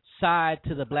side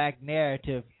to the black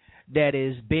narrative that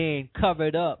is being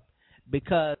covered up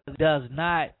because it does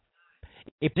not.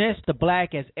 It presents the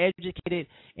black as educated,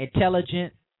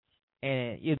 intelligent,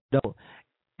 and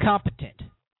competent,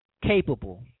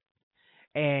 capable,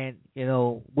 and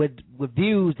with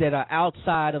views that are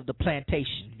outside of the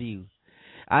plantation view.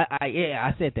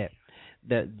 I said that,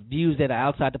 the views that are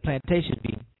outside the plantation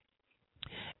view.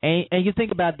 And you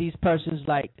think about these persons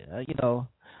like your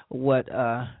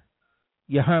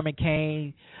Herman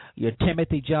Cain, your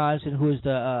Timothy Johnson, who is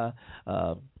the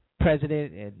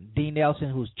president, and Dean Nelson,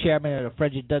 who's chairman of the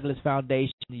Frederick Douglass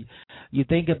Foundation. You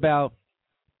think about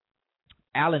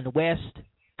Allen West,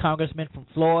 congressman from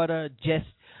Florida, J.C.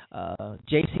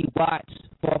 Watts,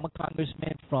 former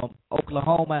congressman from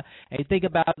Oklahoma, and you think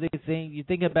about these things. You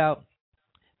think about.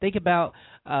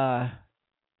 I'm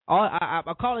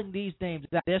calling these names.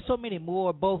 There's so many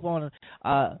more, both on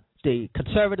the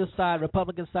conservative side,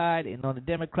 Republican side, and on the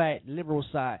Democrat, liberal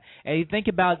side. And you think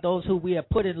about those who we have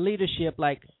put in leadership,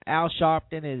 like Al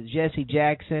Sharpton and Jesse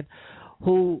Jackson,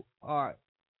 who are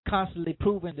constantly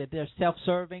proving that they're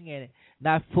self-serving and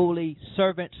not fully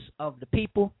servants of the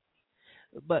people.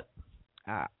 But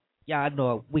I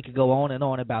know we could go on and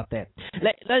on about that.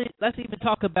 Let's even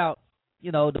talk about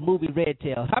the movie Red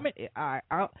Tail. I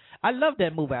love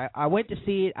that movie. I went to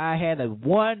see it. I had a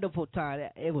wonderful time.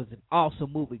 It was an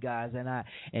awesome movie, guys, and I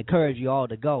encourage you all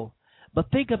to go. But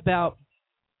think about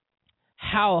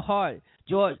how hard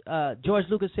George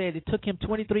Lucas said it took him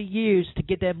 23 years to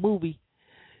get that movie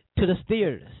to the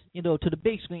theaters, to the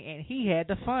big screen, and he had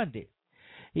to fund it.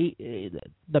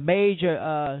 The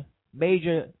major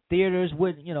theaters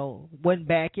wouldn't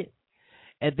back it,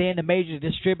 and then the major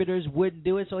distributors wouldn't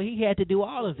do it, so he had to do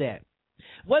all of that.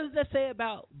 What does that say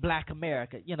about Black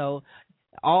America?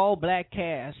 All black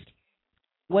cast.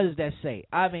 What does that say?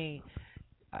 I mean,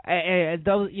 and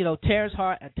those, Terrence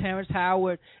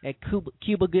Howard and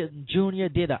Cuba Gooding Jr.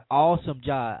 did an awesome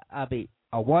job. I mean,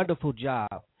 a wonderful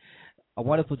job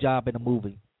in the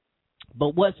movie.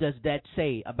 But what does that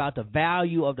say about the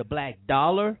value of the black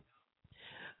dollar?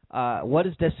 What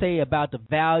does that say about the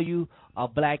value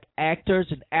of black actors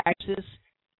and actresses?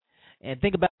 And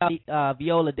think about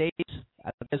Viola Davis.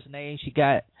 That's her name. She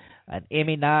got an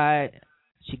Emmy nod.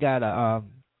 She got a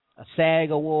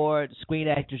SAG Award, Screen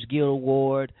Actors Guild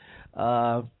Award,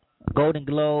 a Golden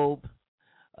Globe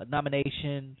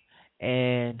nomination,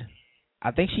 and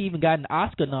I think she even got an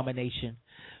Oscar nomination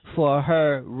for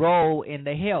her role in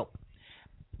The Help.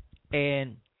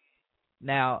 And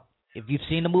now, if you've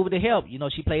seen the movie The Help, you know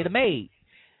she played a maid.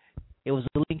 It was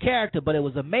a leading character, but it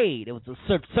was a maid. It was a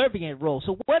subservient role.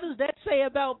 So what does that say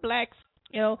about blacks?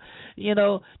 Think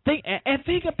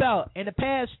about in the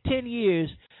past 10 years,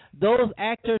 those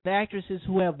actors and actresses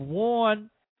who have won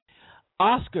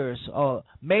Oscars or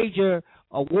major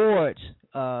awards,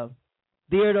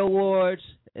 theater awards.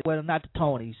 Well, not the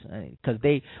Tonys, because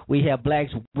we have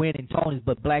blacks winning Tonys,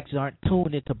 but blacks aren't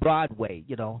tuned into Broadway.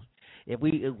 You know, if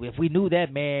we knew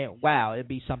that, man, wow, it'd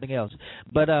be something else.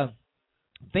 But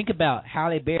think about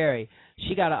Halle Berry.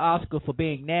 She got an Oscar for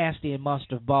being nasty in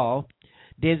Monster Ball.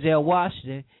 Denzel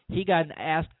Washington, he got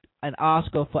an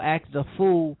Oscar for acting a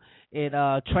fool in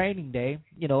Training Day.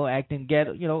 You know, acting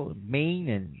mean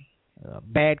and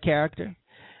bad character.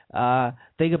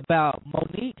 Think about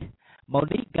Monique.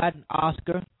 Monique got an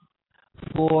Oscar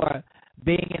for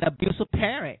being an abusive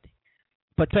parent,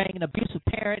 portraying an abusive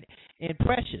parent in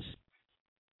Precious.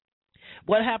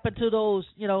 What happened to those,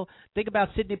 think about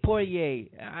Sidney Poitier.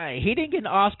 He didn't get an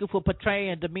Oscar for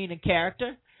portraying a demeaning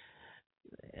character.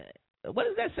 What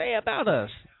does that say about us?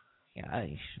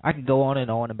 I can go on and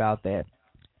on about that.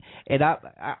 And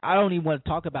I don't even want to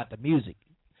talk about the music,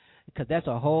 because that's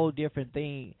a whole different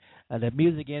thing. The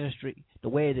music industry, the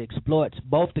way it exploits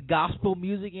both the gospel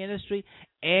music industry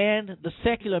and the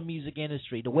secular music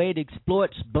industry, the way it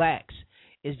exploits blacks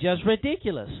is just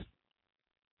ridiculous.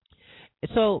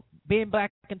 So being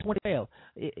black in 2012,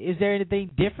 is there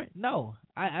anything different? No,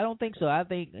 I don't think so. I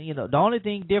think, the only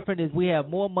thing different is we have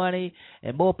more money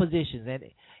and more positions.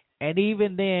 And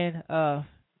even then,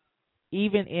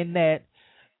 even in that,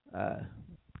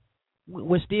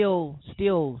 we're still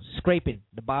scraping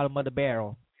the bottom of the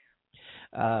barrel.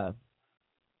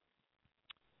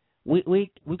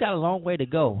 We've got a long way to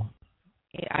go.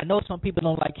 I know some people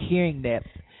don't like hearing that.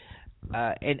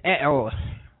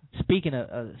 Speaking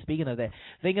of that,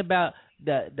 think about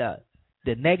the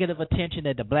negative attention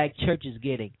that the black church is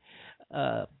getting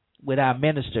with our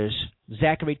ministers.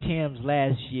 Zachary Timms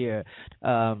last year,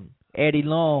 Eddie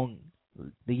Long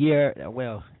the year.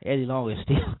 Well, Eddie Long is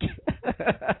still.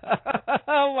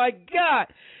 Oh my God,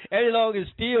 Eddie Long is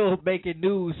still making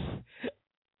news.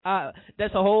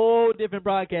 That's a whole different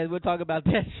broadcast. We'll talk about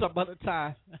that some other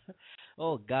time.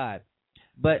 Oh God,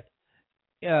 but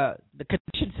the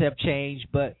conditions have changed,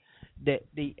 but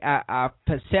our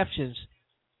perceptions,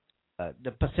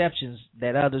 the perceptions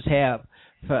that others have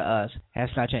for us has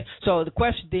not changed. So the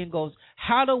question then goes: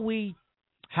 How do we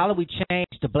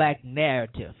change the black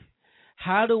narrative?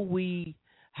 How do we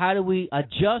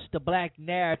adjust the black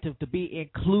narrative to be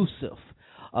inclusive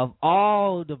of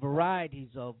all the varieties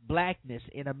of blackness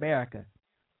in America?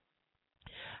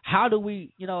 How do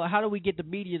we get the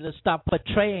media to stop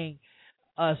portraying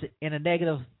us in a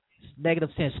negative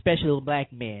sense, especially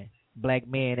black men,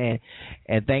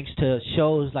 and thanks to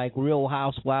shows like Real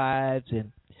Housewives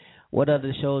and what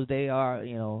other shows they are,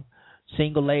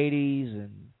 Single Ladies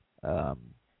and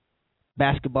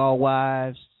Basketball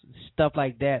Wives, stuff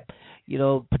like that,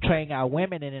 portraying our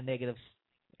women in a negative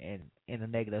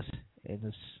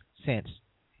sense.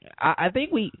 I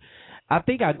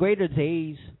think our greater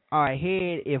days are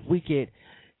ahead if we can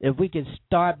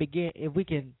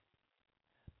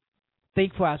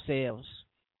think for ourselves,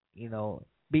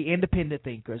 be independent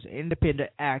thinkers, independent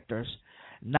actors,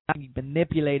 not be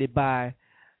manipulated by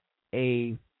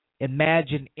a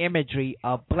imagined imagery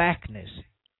of blackness.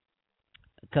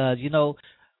 Because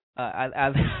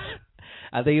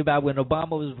I think about when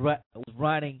Obama was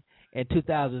running in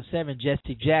 2007,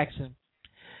 Jesse Jackson,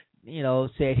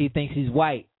 said he thinks he's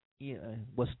white.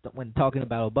 When talking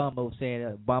about Obama, was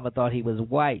saying Obama thought he was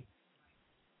white,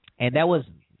 and that was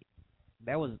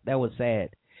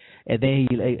sad. And then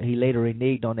he later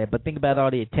reneged on that. But think about all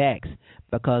the attacks,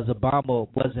 because Obama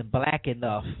wasn't black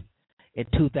enough in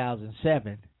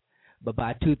 2007. But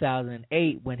by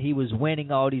 2008, when he was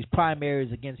winning all these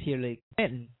primaries against Hillary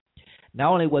Clinton,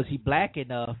 not only was he black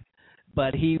enough,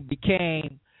 but he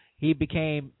became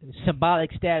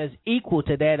symbolic status equal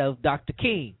to that of Dr.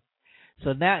 King.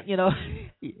 So now,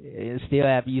 still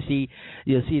have you'll see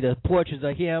the portraits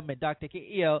of him and Dr.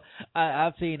 King.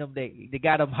 I've seen them. They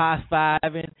got them high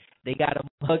fiving. They got them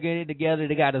hugging together.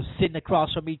 They got them sitting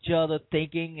across from each other,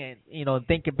 thinking and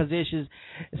thinking positions.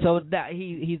 So now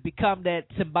he's become that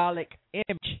symbolic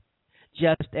image,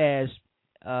 just as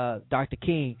Dr.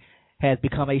 King has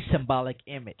become a symbolic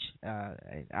image.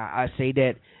 I say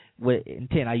that with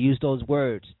intent. I use those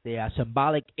words. They are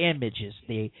symbolic images.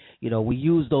 We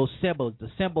use those symbols, the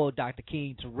symbol of Dr.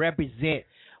 King, to represent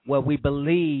what we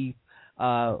believe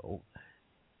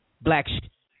blacks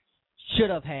should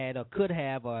have had or could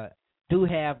have or do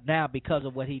have now because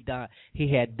of what he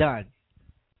had done.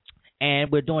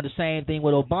 And we're doing the same thing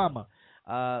with Obama.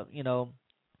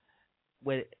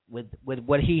 With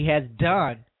what he has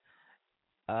done,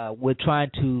 we're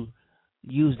trying to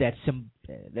use that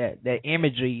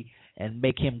imagery and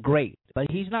make him great. But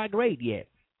he's not great yet.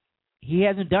 He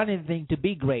hasn't done anything to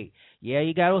be great. Yeah,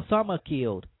 you got Osama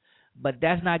killed, but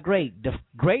that's not great. The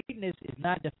greatness is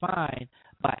not defined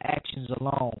by actions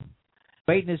alone.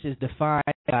 Greatness is defined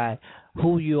by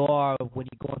who you are when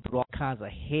you're going through all kinds of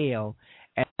hell,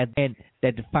 and then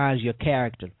that defines your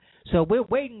character. So we're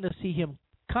waiting to see him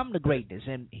come to greatness,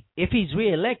 and if he's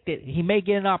reelected, he may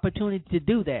get an opportunity to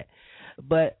do that.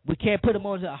 But we can't put him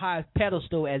on a high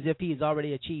pedestal as if he's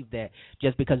already achieved that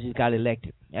just because he got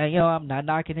elected. And, I'm not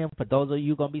knocking him. For those of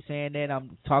you going to be saying that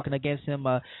I'm talking against him,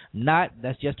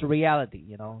 that's just a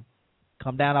reality,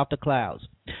 Come down off the clouds.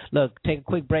 Look, take a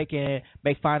quick break and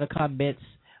make final comments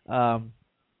on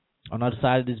the other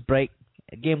side of this break.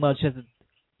 Again, just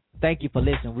thank you for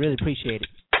listening. Really appreciate it.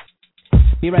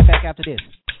 Be right back after this.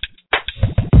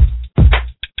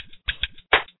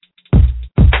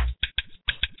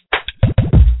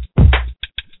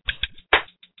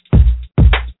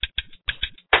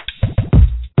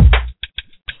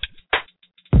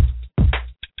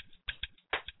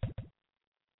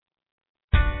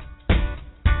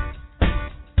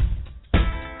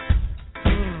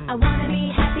 I wanna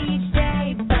be happy each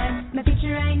day, but my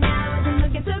future right now isn't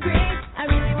looking so great. I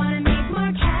really wanna make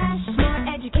more cash, more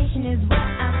education is what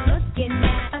I'm looking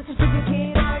at. A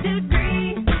certificate or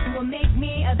degree will make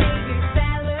me a bigger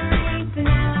salary. So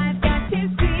now I've got to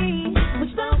see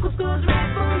which local school's right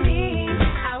for me.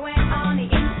 I went on the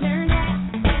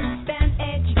internet and found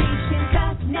education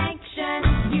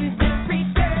connection. Used the free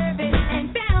service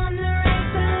and found the right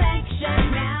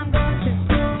selection. Now I'm going to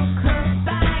school close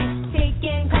by,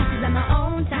 taking classes on my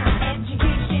own time.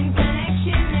 Education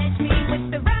connection lets me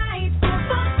with the right school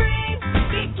for free.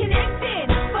 Get connected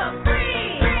for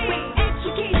free with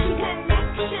education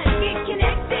connection. Get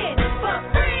connected for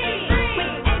free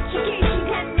with education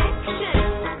connection.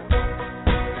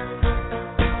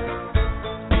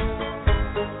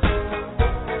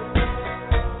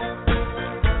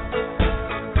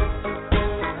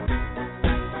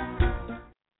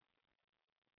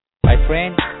 My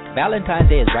friend, Valentine's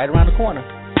Day is right around the corner.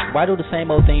 Why do the same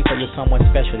old thing for your someone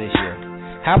special this year?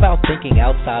 How about thinking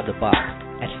outside the box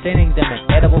and sending them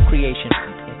an edible creation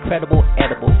from Incredible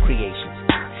Edible Creations?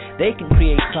 They can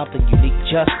create something unique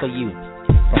just for you,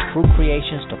 from fruit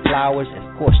creations to flowers and,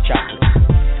 of course, chocolates.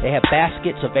 They have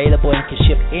baskets available and can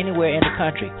ship anywhere in the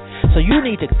country. So you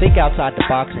need to think outside the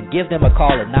box and give them a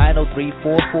call at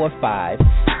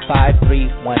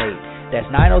 903-445-5318. That's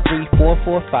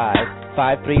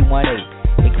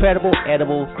 903-445-5318. Incredible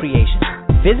Edible Creations.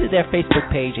 Visit their Facebook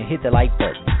page and hit the like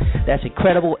button. That's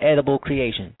Incredible Edible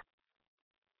Creation.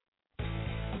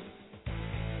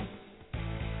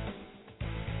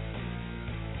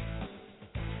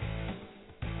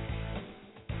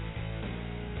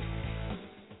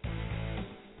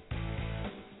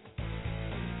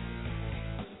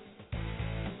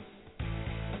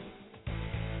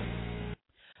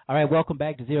 All right, welcome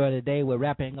back to Zero Today. We're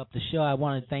wrapping up the show. I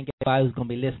want to thank everybody who's going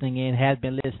to be listening in, has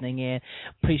been listening in.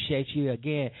 Appreciate you.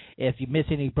 Again, if you miss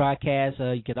any broadcasts,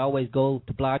 you can always go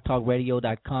to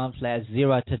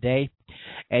blogtalkradio.com/Zero Today,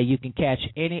 and you can catch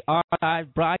any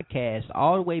archive broadcast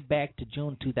all the way back to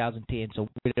June 2010. So we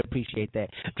really appreciate that.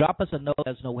 Drop us a note.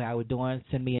 Let us know how we're doing.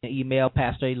 Send me an email,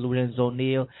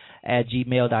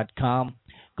 pastorlorenzoneal@gmail.com.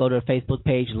 Go to the Facebook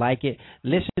page, like it,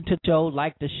 listen to the show,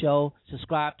 like the show,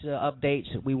 subscribe to the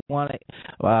updates. We want to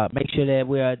make sure that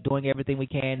we are doing everything we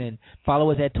can, and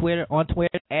follow us on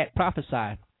Twitter at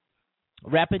Prophesy.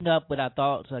 Wrapping up with our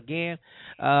thoughts again,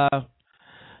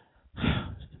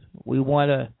 we want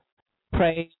to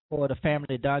pray for the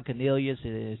family of Don Cornelius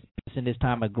in this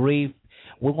time of grief.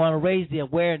 We want to raise the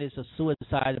awareness of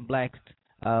suicide in black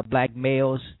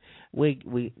males.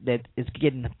 That it's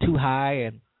getting too high,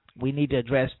 and we need to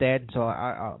address that. So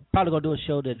I'm probably going to do a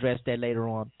show to address that later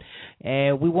on.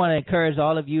 And we want to encourage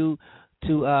all of you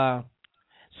to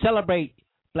celebrate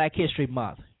Black History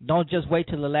Month. Don't just wait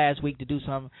till the last week to do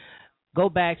something. Go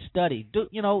back, study. Do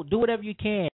whatever you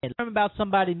can. Learn about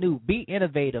somebody new. Be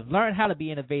innovative. Learn how to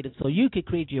be innovative so you can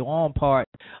create your own part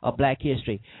of Black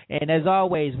history. And as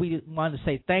always, we want to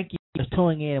say thank you for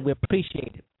tuning in. We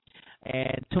appreciate it.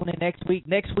 And tune in next week.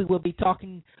 Next week we'll be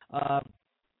talking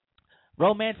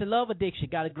romance and love addiction.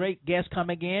 Got a great guest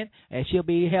coming in, and she'll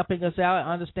be helping us out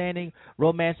understanding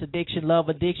romance addiction, love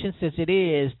addiction, since it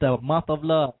is the month of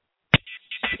love.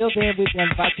 Till then, we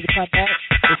invite you to come back.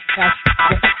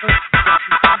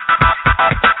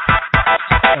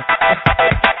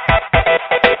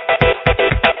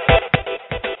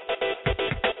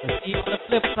 See you on the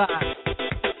flip side.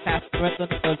 Pastor Brenda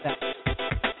goes out.